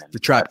to win. And the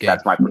trap game.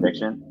 That's my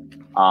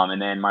prediction.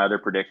 And then my other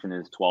prediction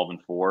is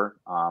 12-4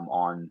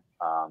 on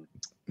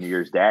New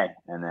Year's Day,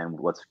 and then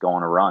let's go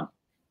on a run.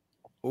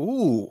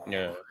 Ooh,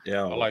 yeah.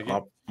 I like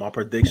it. My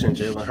prediction: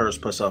 Jalen Hurts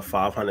puts up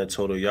 500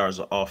 total yards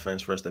of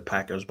offense versus the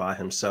Packers by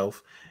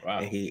himself,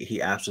 and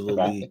he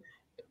absolutely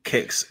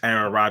kicks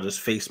Aaron Rodgers'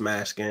 face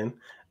mask in.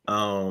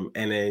 And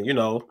then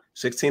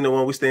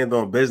 16-1, we stand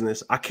on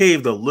business. I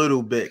caved a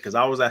little bit because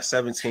I was at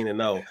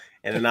 17-0,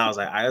 and then I was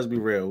like, all right, let's be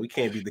real, we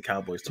can't beat the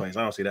Cowboys twice.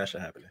 I don't see that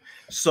shit happening.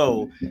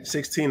 So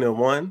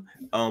 16-1.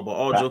 But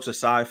all jokes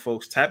aside,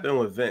 folks, tap in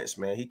with Vince,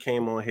 man. He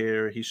came on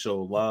here, he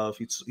showed love.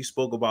 He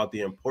spoke about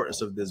the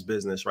importance of this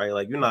business, right?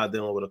 Like, you're not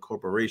dealing with a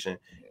corporation,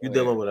 you're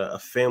dealing with a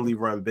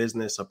family-run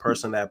business, a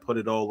person that put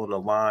it all on the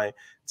line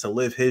to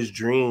live his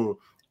dream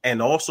and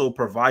also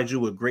provide you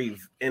with great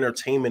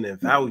entertainment and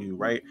value,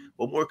 right?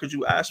 What more could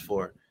you ask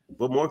for?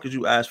 What more could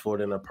you ask for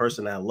than a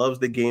person that loves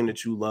the game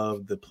that you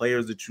love, the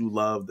players that you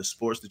love, the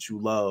sports that you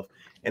love,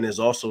 and is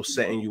also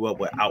setting you up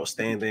with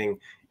outstanding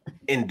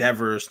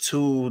endeavors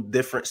to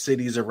different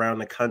cities around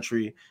the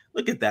country?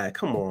 Look at that.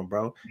 Come on,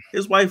 bro.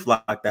 His wife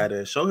locked that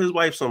in. Show his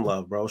wife some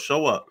love, bro.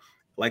 Show up.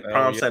 Like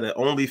Prom said at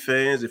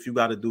OnlyFans, if you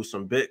got to do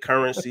some bit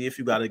currency, if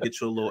you got to get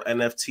your little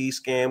NFT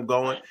scam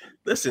going,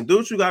 listen, do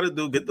what you got to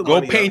do. Get the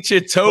money. Go paint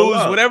your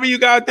toes, whatever you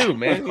got to do,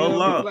 man. Pull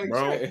up,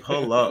 bro.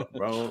 Pull up,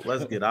 bro.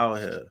 Let's get out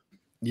of here.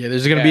 Yeah,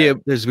 there's gonna be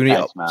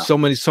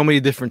so many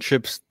different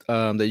trips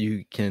that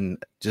you can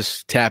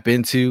just tap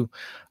into.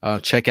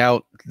 Check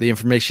out, the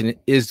information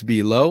is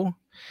below.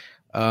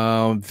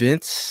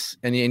 Vince,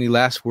 any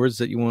last words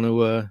that you want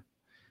to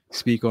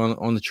speak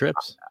on the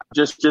trips?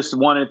 Just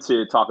wanted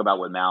to talk about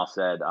what Mal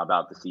said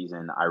about the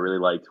season. I really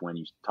liked when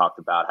you talked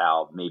about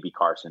how maybe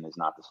Carson is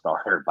not the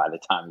starter by the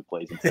time he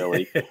plays in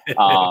Philly.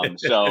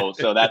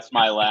 So that's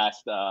my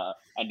last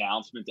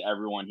announcement to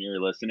everyone here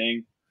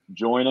listening.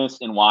 join us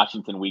in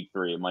Washington week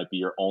 3. It might be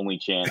your only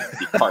chance to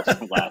see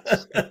Carson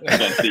Wentz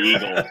against the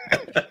Eagles.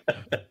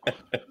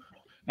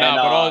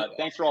 And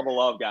thanks for all the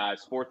love,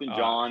 guys. 4th and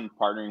John,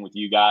 partnering with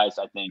you guys,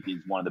 I think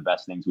is one of the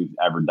best things we've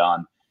ever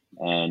done.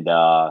 And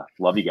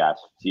love you guys.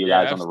 See you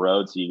guys on the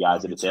road. See you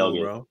guys at the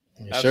tailgate. bro.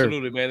 Yes,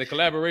 Absolutely, man. The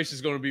collaboration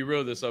is going to be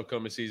real this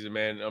upcoming season,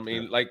 man. I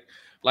mean, like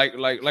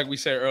we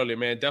said earlier,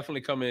 man.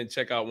 Definitely come in and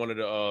check out one of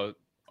the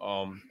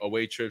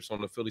away trips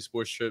on the Philly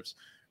sports trips.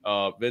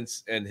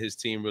 Vince and his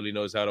team really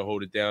knows how to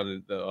hold it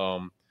down.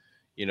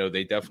 And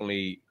they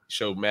definitely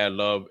show mad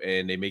love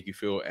and they make you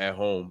feel at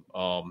home.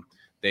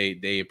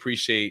 They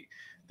appreciate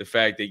the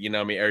fact that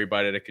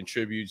everybody that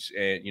contributes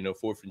and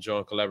 4th and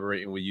John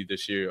collaborating with you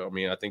this year. I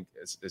mean, I think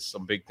it's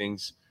some big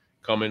things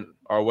coming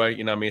our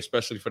way.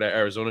 Especially for that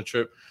Arizona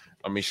trip.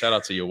 I mean, shout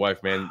out to your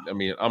wife, man. I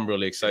mean, I'm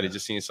really excited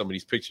just seeing some of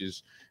these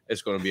pictures.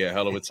 It's going to be a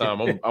hell of a time.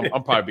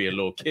 I'm probably a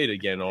little kid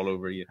again all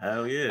over again.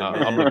 Hell yeah,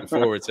 I'm looking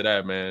forward to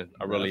that, man.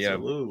 I really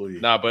Absolutely.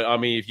 am. Nah, but I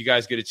mean, if you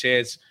guys get a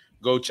chance,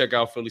 go check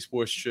out Philly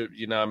Sports Trip.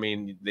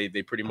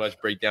 They pretty much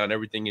break down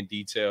everything in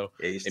detail.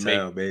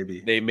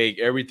 Baby. They make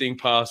everything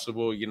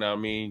possible.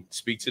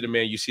 Speak to the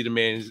man. You see the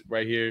man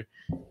right here.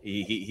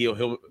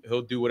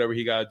 He'll do whatever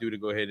he got to do to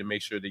go ahead and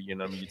make sure that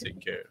you're taking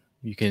care of.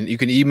 You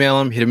can email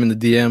him, hit him in the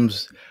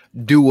DMs,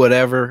 do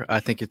whatever.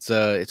 I think it's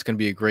going to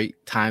be a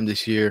great time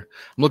this year.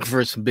 I'm looking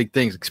for some big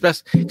things,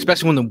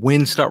 especially when the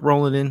winds start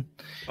rolling in.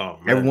 Oh,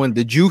 man.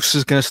 The juice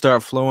is going to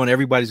start flowing.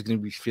 Everybody's going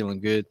to be feeling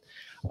good.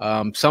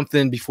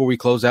 Something before we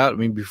close out. I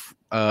mean,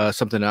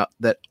 something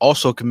that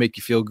also can make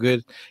you feel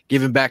good.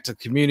 Giving back to the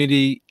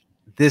community.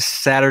 This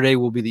Saturday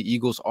will be the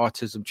Eagles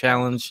Autism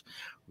Challenge.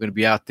 We're going to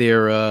be out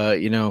there.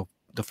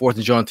 The 4th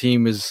and John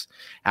team is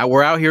out.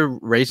 We're out here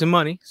raising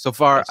money. So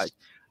far, Yes.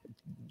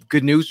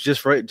 Good news.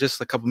 Just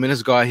a couple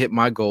minutes ago, I hit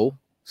my goal.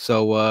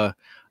 So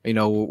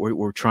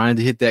we're trying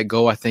to hit that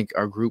goal. I think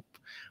our group,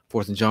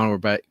 4th and John, we're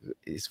about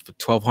is for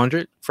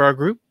 1,200 for our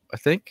group. I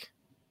think.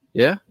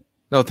 Yeah.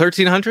 No,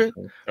 1,300.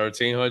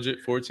 1,300,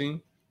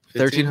 14,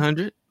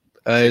 1,300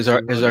 is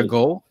our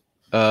goal.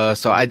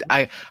 So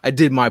I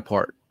did my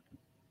part.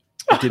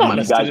 I did my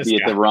You guys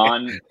be at the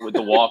run with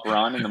the walk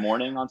run in the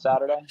morning on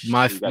Saturday?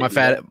 my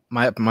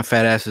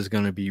fat ass is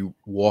gonna be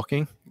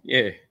walking.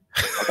 Yeah.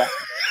 Okay.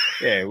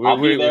 Yeah. I'll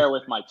be there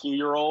with my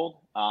 2-year-old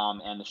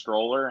and the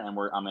stroller, and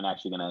I'm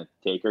actually gonna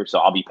take her. So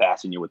I'll be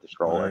passing you with the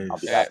stroller. Nice. I'll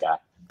be that guy.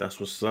 That's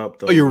what's up,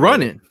 though. Oh, you're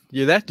running.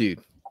 You're that dude.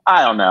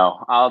 I don't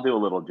know. I'll do a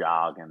little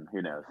jog, and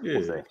who knows? Yeah.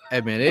 We'll see.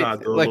 Hey man, Nah,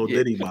 do a little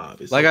Diddy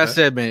Bob. It's like I okay.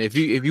 said, man, if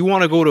you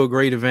want to go to a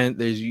great event,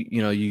 there's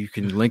you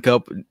can link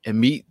up and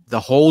meet the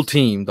whole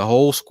team, the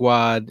whole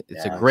squad.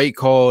 It's a great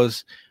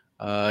cause.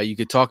 You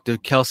could talk to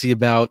Kelsey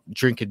about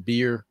drinking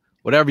beer,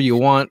 whatever you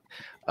want.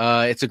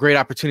 It's a great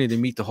opportunity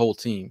to meet the whole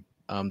team.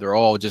 They're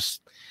all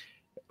just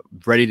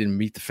ready to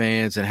meet the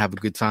fans and have a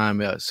good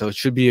time. So it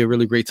should be a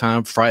really great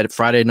time.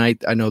 Friday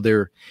night, I know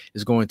there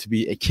is going to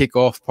be a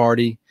kickoff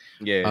party.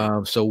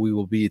 Yeah. So we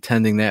will be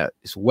attending that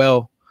as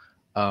well.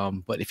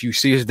 But if you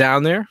see us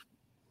down there,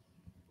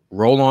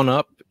 roll on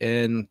up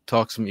and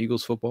talk some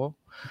Eagles football.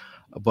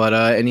 But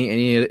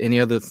any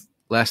other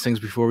last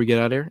things before we get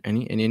out of here?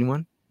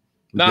 Anyone?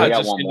 No, I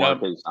got one more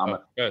because I'm.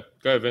 Go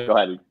ahead, Vin. Go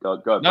ahead. Go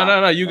ahead.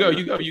 No.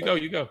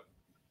 You go.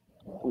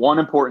 One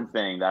important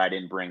thing that I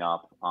didn't bring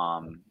up.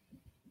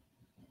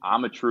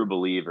 I'm a true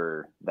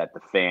believer that the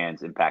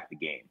fans impact the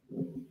game.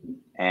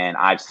 And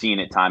I've seen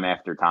it time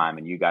after time,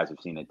 and you guys have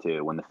seen it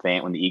too. When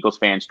the Eagles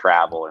fans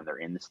travel and they're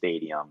in the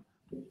stadium,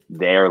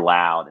 they're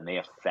loud and they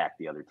affect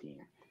the other team.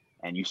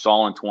 And you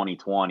saw in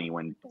 2020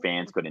 when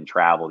fans couldn't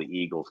travel, the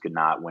Eagles could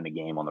not win a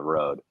game on the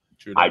road.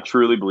 I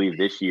truly believe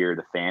this year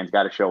the fans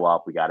got to show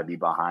up. We got to be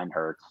behind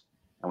Hurts,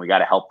 and we got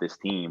to help this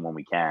team when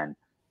we can.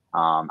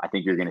 I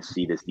think you're going to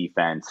see this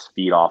defense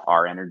feed off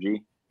our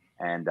energy.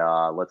 And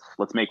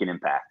let's make an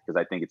impact,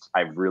 because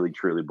I really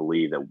truly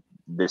believe that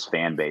this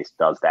fan base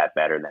does that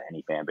better than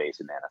any fan base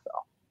in the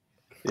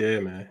NFL. Yeah,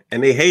 man.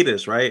 And they hate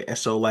us, right? And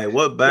so, like,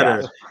 what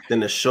better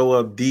than to show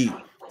up deep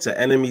to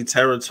enemy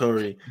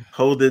territory,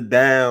 hold it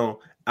down,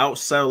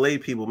 outsell their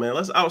people, man.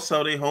 Let's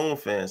outsell their home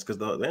fans, because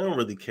they don't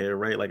really care,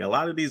 right? Like, a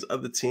lot of these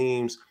other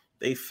teams,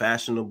 they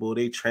fashionable,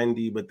 they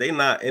trendy, but they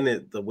not in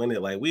it to win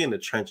it. Like, we in the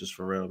trenches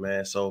for real,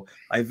 man. So,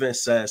 like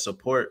Vince said,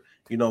 support,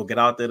 get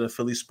out there to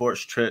Philly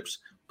sports trips.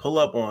 Pull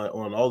up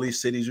on all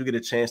these cities. You get a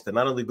chance to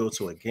not only go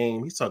to a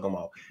game. He's talking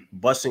about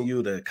busing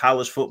you to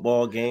college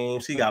football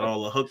games. He got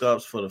all the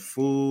hookups for the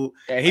food.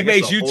 Yeah, he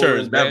makes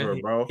U-turns, man.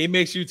 Bro. He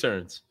makes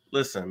U-turns.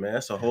 Listen, man,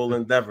 it's a whole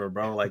endeavor,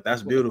 bro. Like,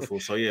 that's beautiful.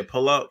 So yeah,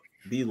 pull up,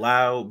 be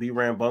loud, be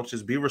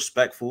rambunctious, be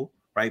respectful,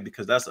 right?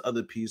 Because that's the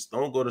other piece.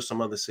 Don't go to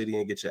some other city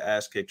and get your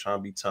ass kicked trying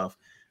to be tough.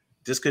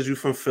 Just because you're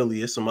from Philly,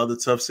 there's some other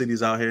tough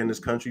cities out here in this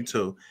country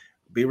too.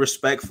 Be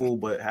respectful,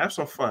 but have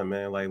some fun,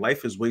 man. Like,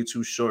 life is way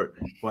too short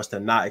for us to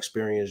not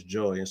experience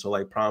joy. And so,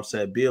 like Prom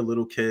said, be a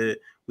little kid.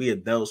 We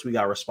adults, we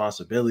got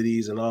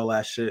responsibilities and all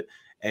that shit.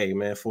 Hey,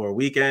 man, for a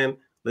weekend,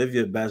 live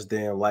your best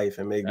damn life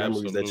and make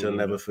memories that you'll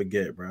never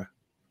forget, bro.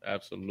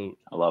 Absolutely.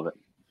 I love it.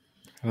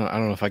 I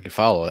don't know if I can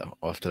follow it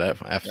after that.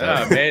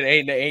 Nah, man,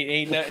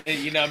 ain't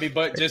nothing. You know what I mean?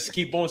 But just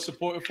keep on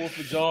supporting 4th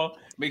of July.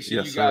 Make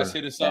sure you guys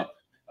hit us up.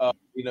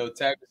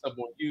 Tag us up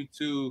on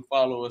YouTube.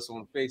 Follow us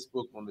on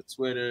Facebook, on the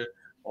Twitter,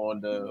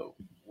 on the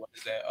what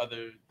is that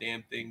other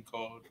damn thing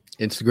called?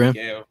 Instagram?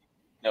 Yeah.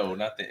 No,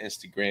 not the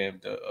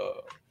Instagram. The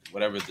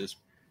whatever this.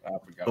 I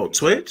forgot. Oh,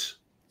 Twitch.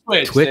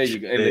 Twitch. There you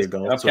go. There you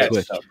go. I'm catching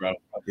up, bro.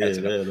 Yeah,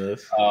 there it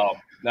is.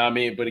 Now, I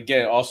mean, but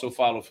again, also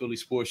follow Philly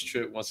Sports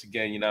Trip. Once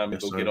again, you know what I mean?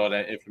 Yes, Go sir. get all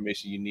that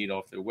information you need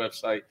off their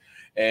website.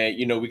 And,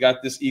 we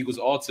got this Eagles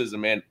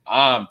autism, man.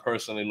 I'm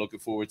personally looking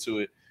forward to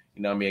it.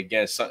 You know what I mean?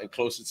 Again, something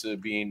closer to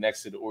being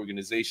next to the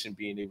organization,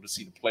 being able to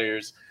see the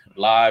players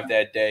live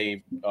that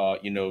day.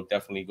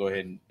 Definitely go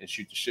ahead and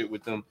shoot the shit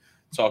with them,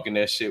 talking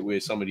that shit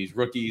with some of these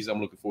rookies.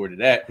 I'm looking forward to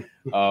that.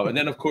 And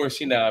then, of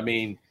course,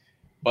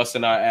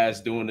 busting our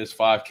ass doing this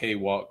 5K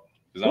walk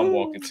because I'm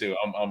walking too.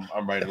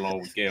 I'm right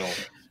along with Gail.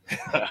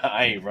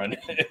 I ain't running.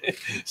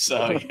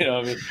 So, you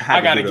know what I mean?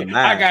 I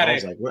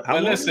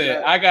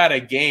got a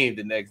game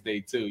the next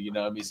day too, you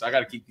know what I mean? So I got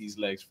to keep these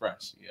legs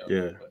fresh.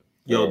 Yeah.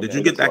 Did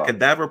you get that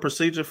cadaver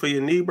procedure for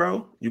your knee,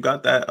 bro? You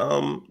got that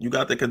you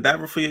got the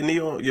cadaver for your knee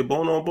on your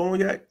bone on bone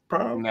yet,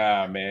 Prom?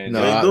 Nah, man.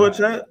 No, you do it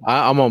yet?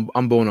 I'm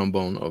bone on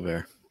bone over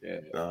there.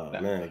 Yeah.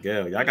 Man,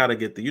 Gail, y'all gotta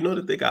get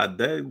that they got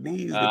dead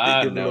knees that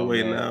they're giving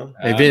away now.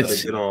 Hey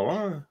Vince, get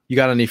online. You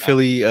got any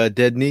Philly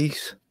dead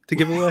knees to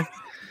give away?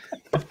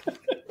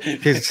 You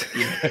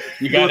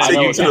got to take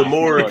you to the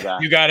morgue.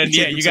 You got a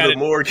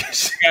morgue.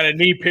 You got a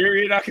knee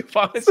period I can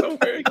find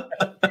somewhere.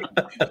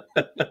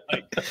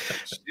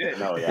 Shit.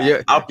 No,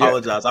 yeah. I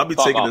apologize. I'll be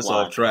taking this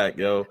off track,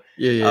 yo.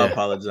 Yeah. I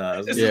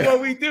apologize. This is what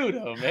we do,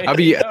 though, man.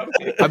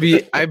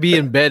 I be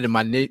in bed and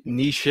my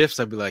knee shifts.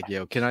 I'd be like,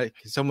 yo, can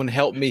someone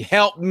help me?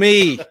 Help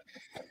me.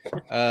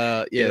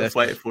 That's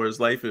fighting for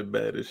his life in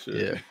bed and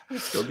shit. Yeah.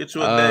 Go get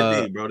you a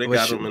dead knee, bro. They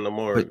got him in the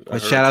morgue.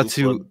 But shout out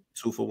to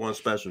 2 for 1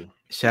 special.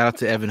 Shout out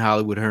to Evan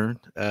Hollywood Hearn.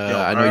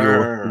 I know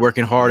you're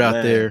working hard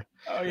out there.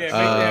 Oh yeah, make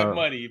that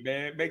money,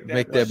 man.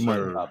 Make that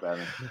money.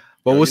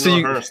 But we'll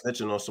see. Hearn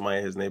snitching on somebody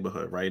in his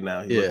neighborhood right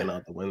now. He's looking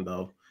out the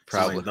window.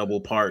 Probably like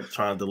double park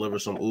trying to deliver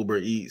some Uber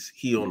Eats.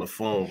 He on the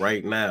phone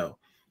right now.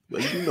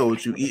 But you know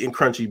what you eating,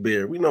 Crunchy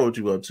Bear. We know what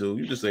you up to.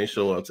 You just ain't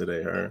show up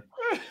today, Hearn.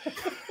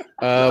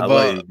 I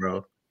love you,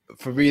 bro.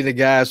 For me, the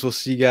guys, we'll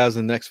see you guys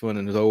in the next one.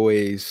 And as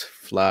always,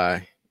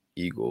 fly,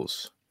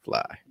 Eagles,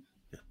 fly.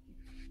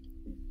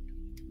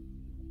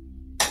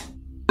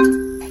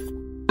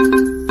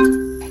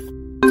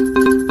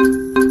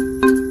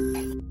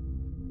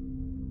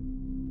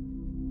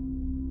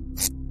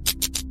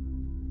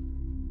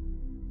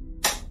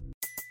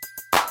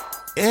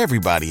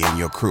 Everybody in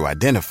your crew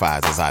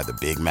identifies as either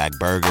Big Mac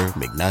Burger,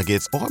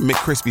 McNuggets, or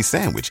McCrispy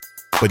Sandwich.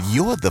 But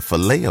you're the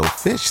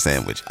Filet-O-Fish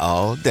Sandwich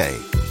all day.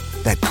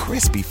 That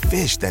crispy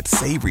fish, that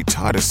savory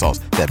tartar sauce,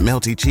 that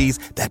melty cheese,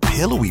 that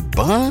pillowy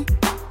bun.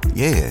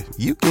 Yeah,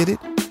 you get it.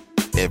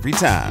 Every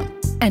time.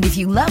 And if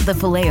you love the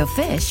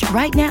Filet-O-Fish,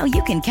 right now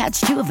you can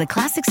catch 2 of the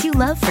classics you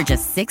love for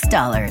just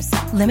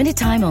 $6. Limited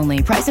time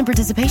only. Price and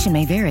participation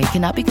may vary.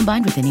 Cannot be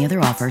combined with any other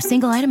offer.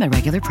 Single item at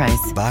regular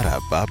price.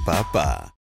 Ba-da-ba-ba-ba.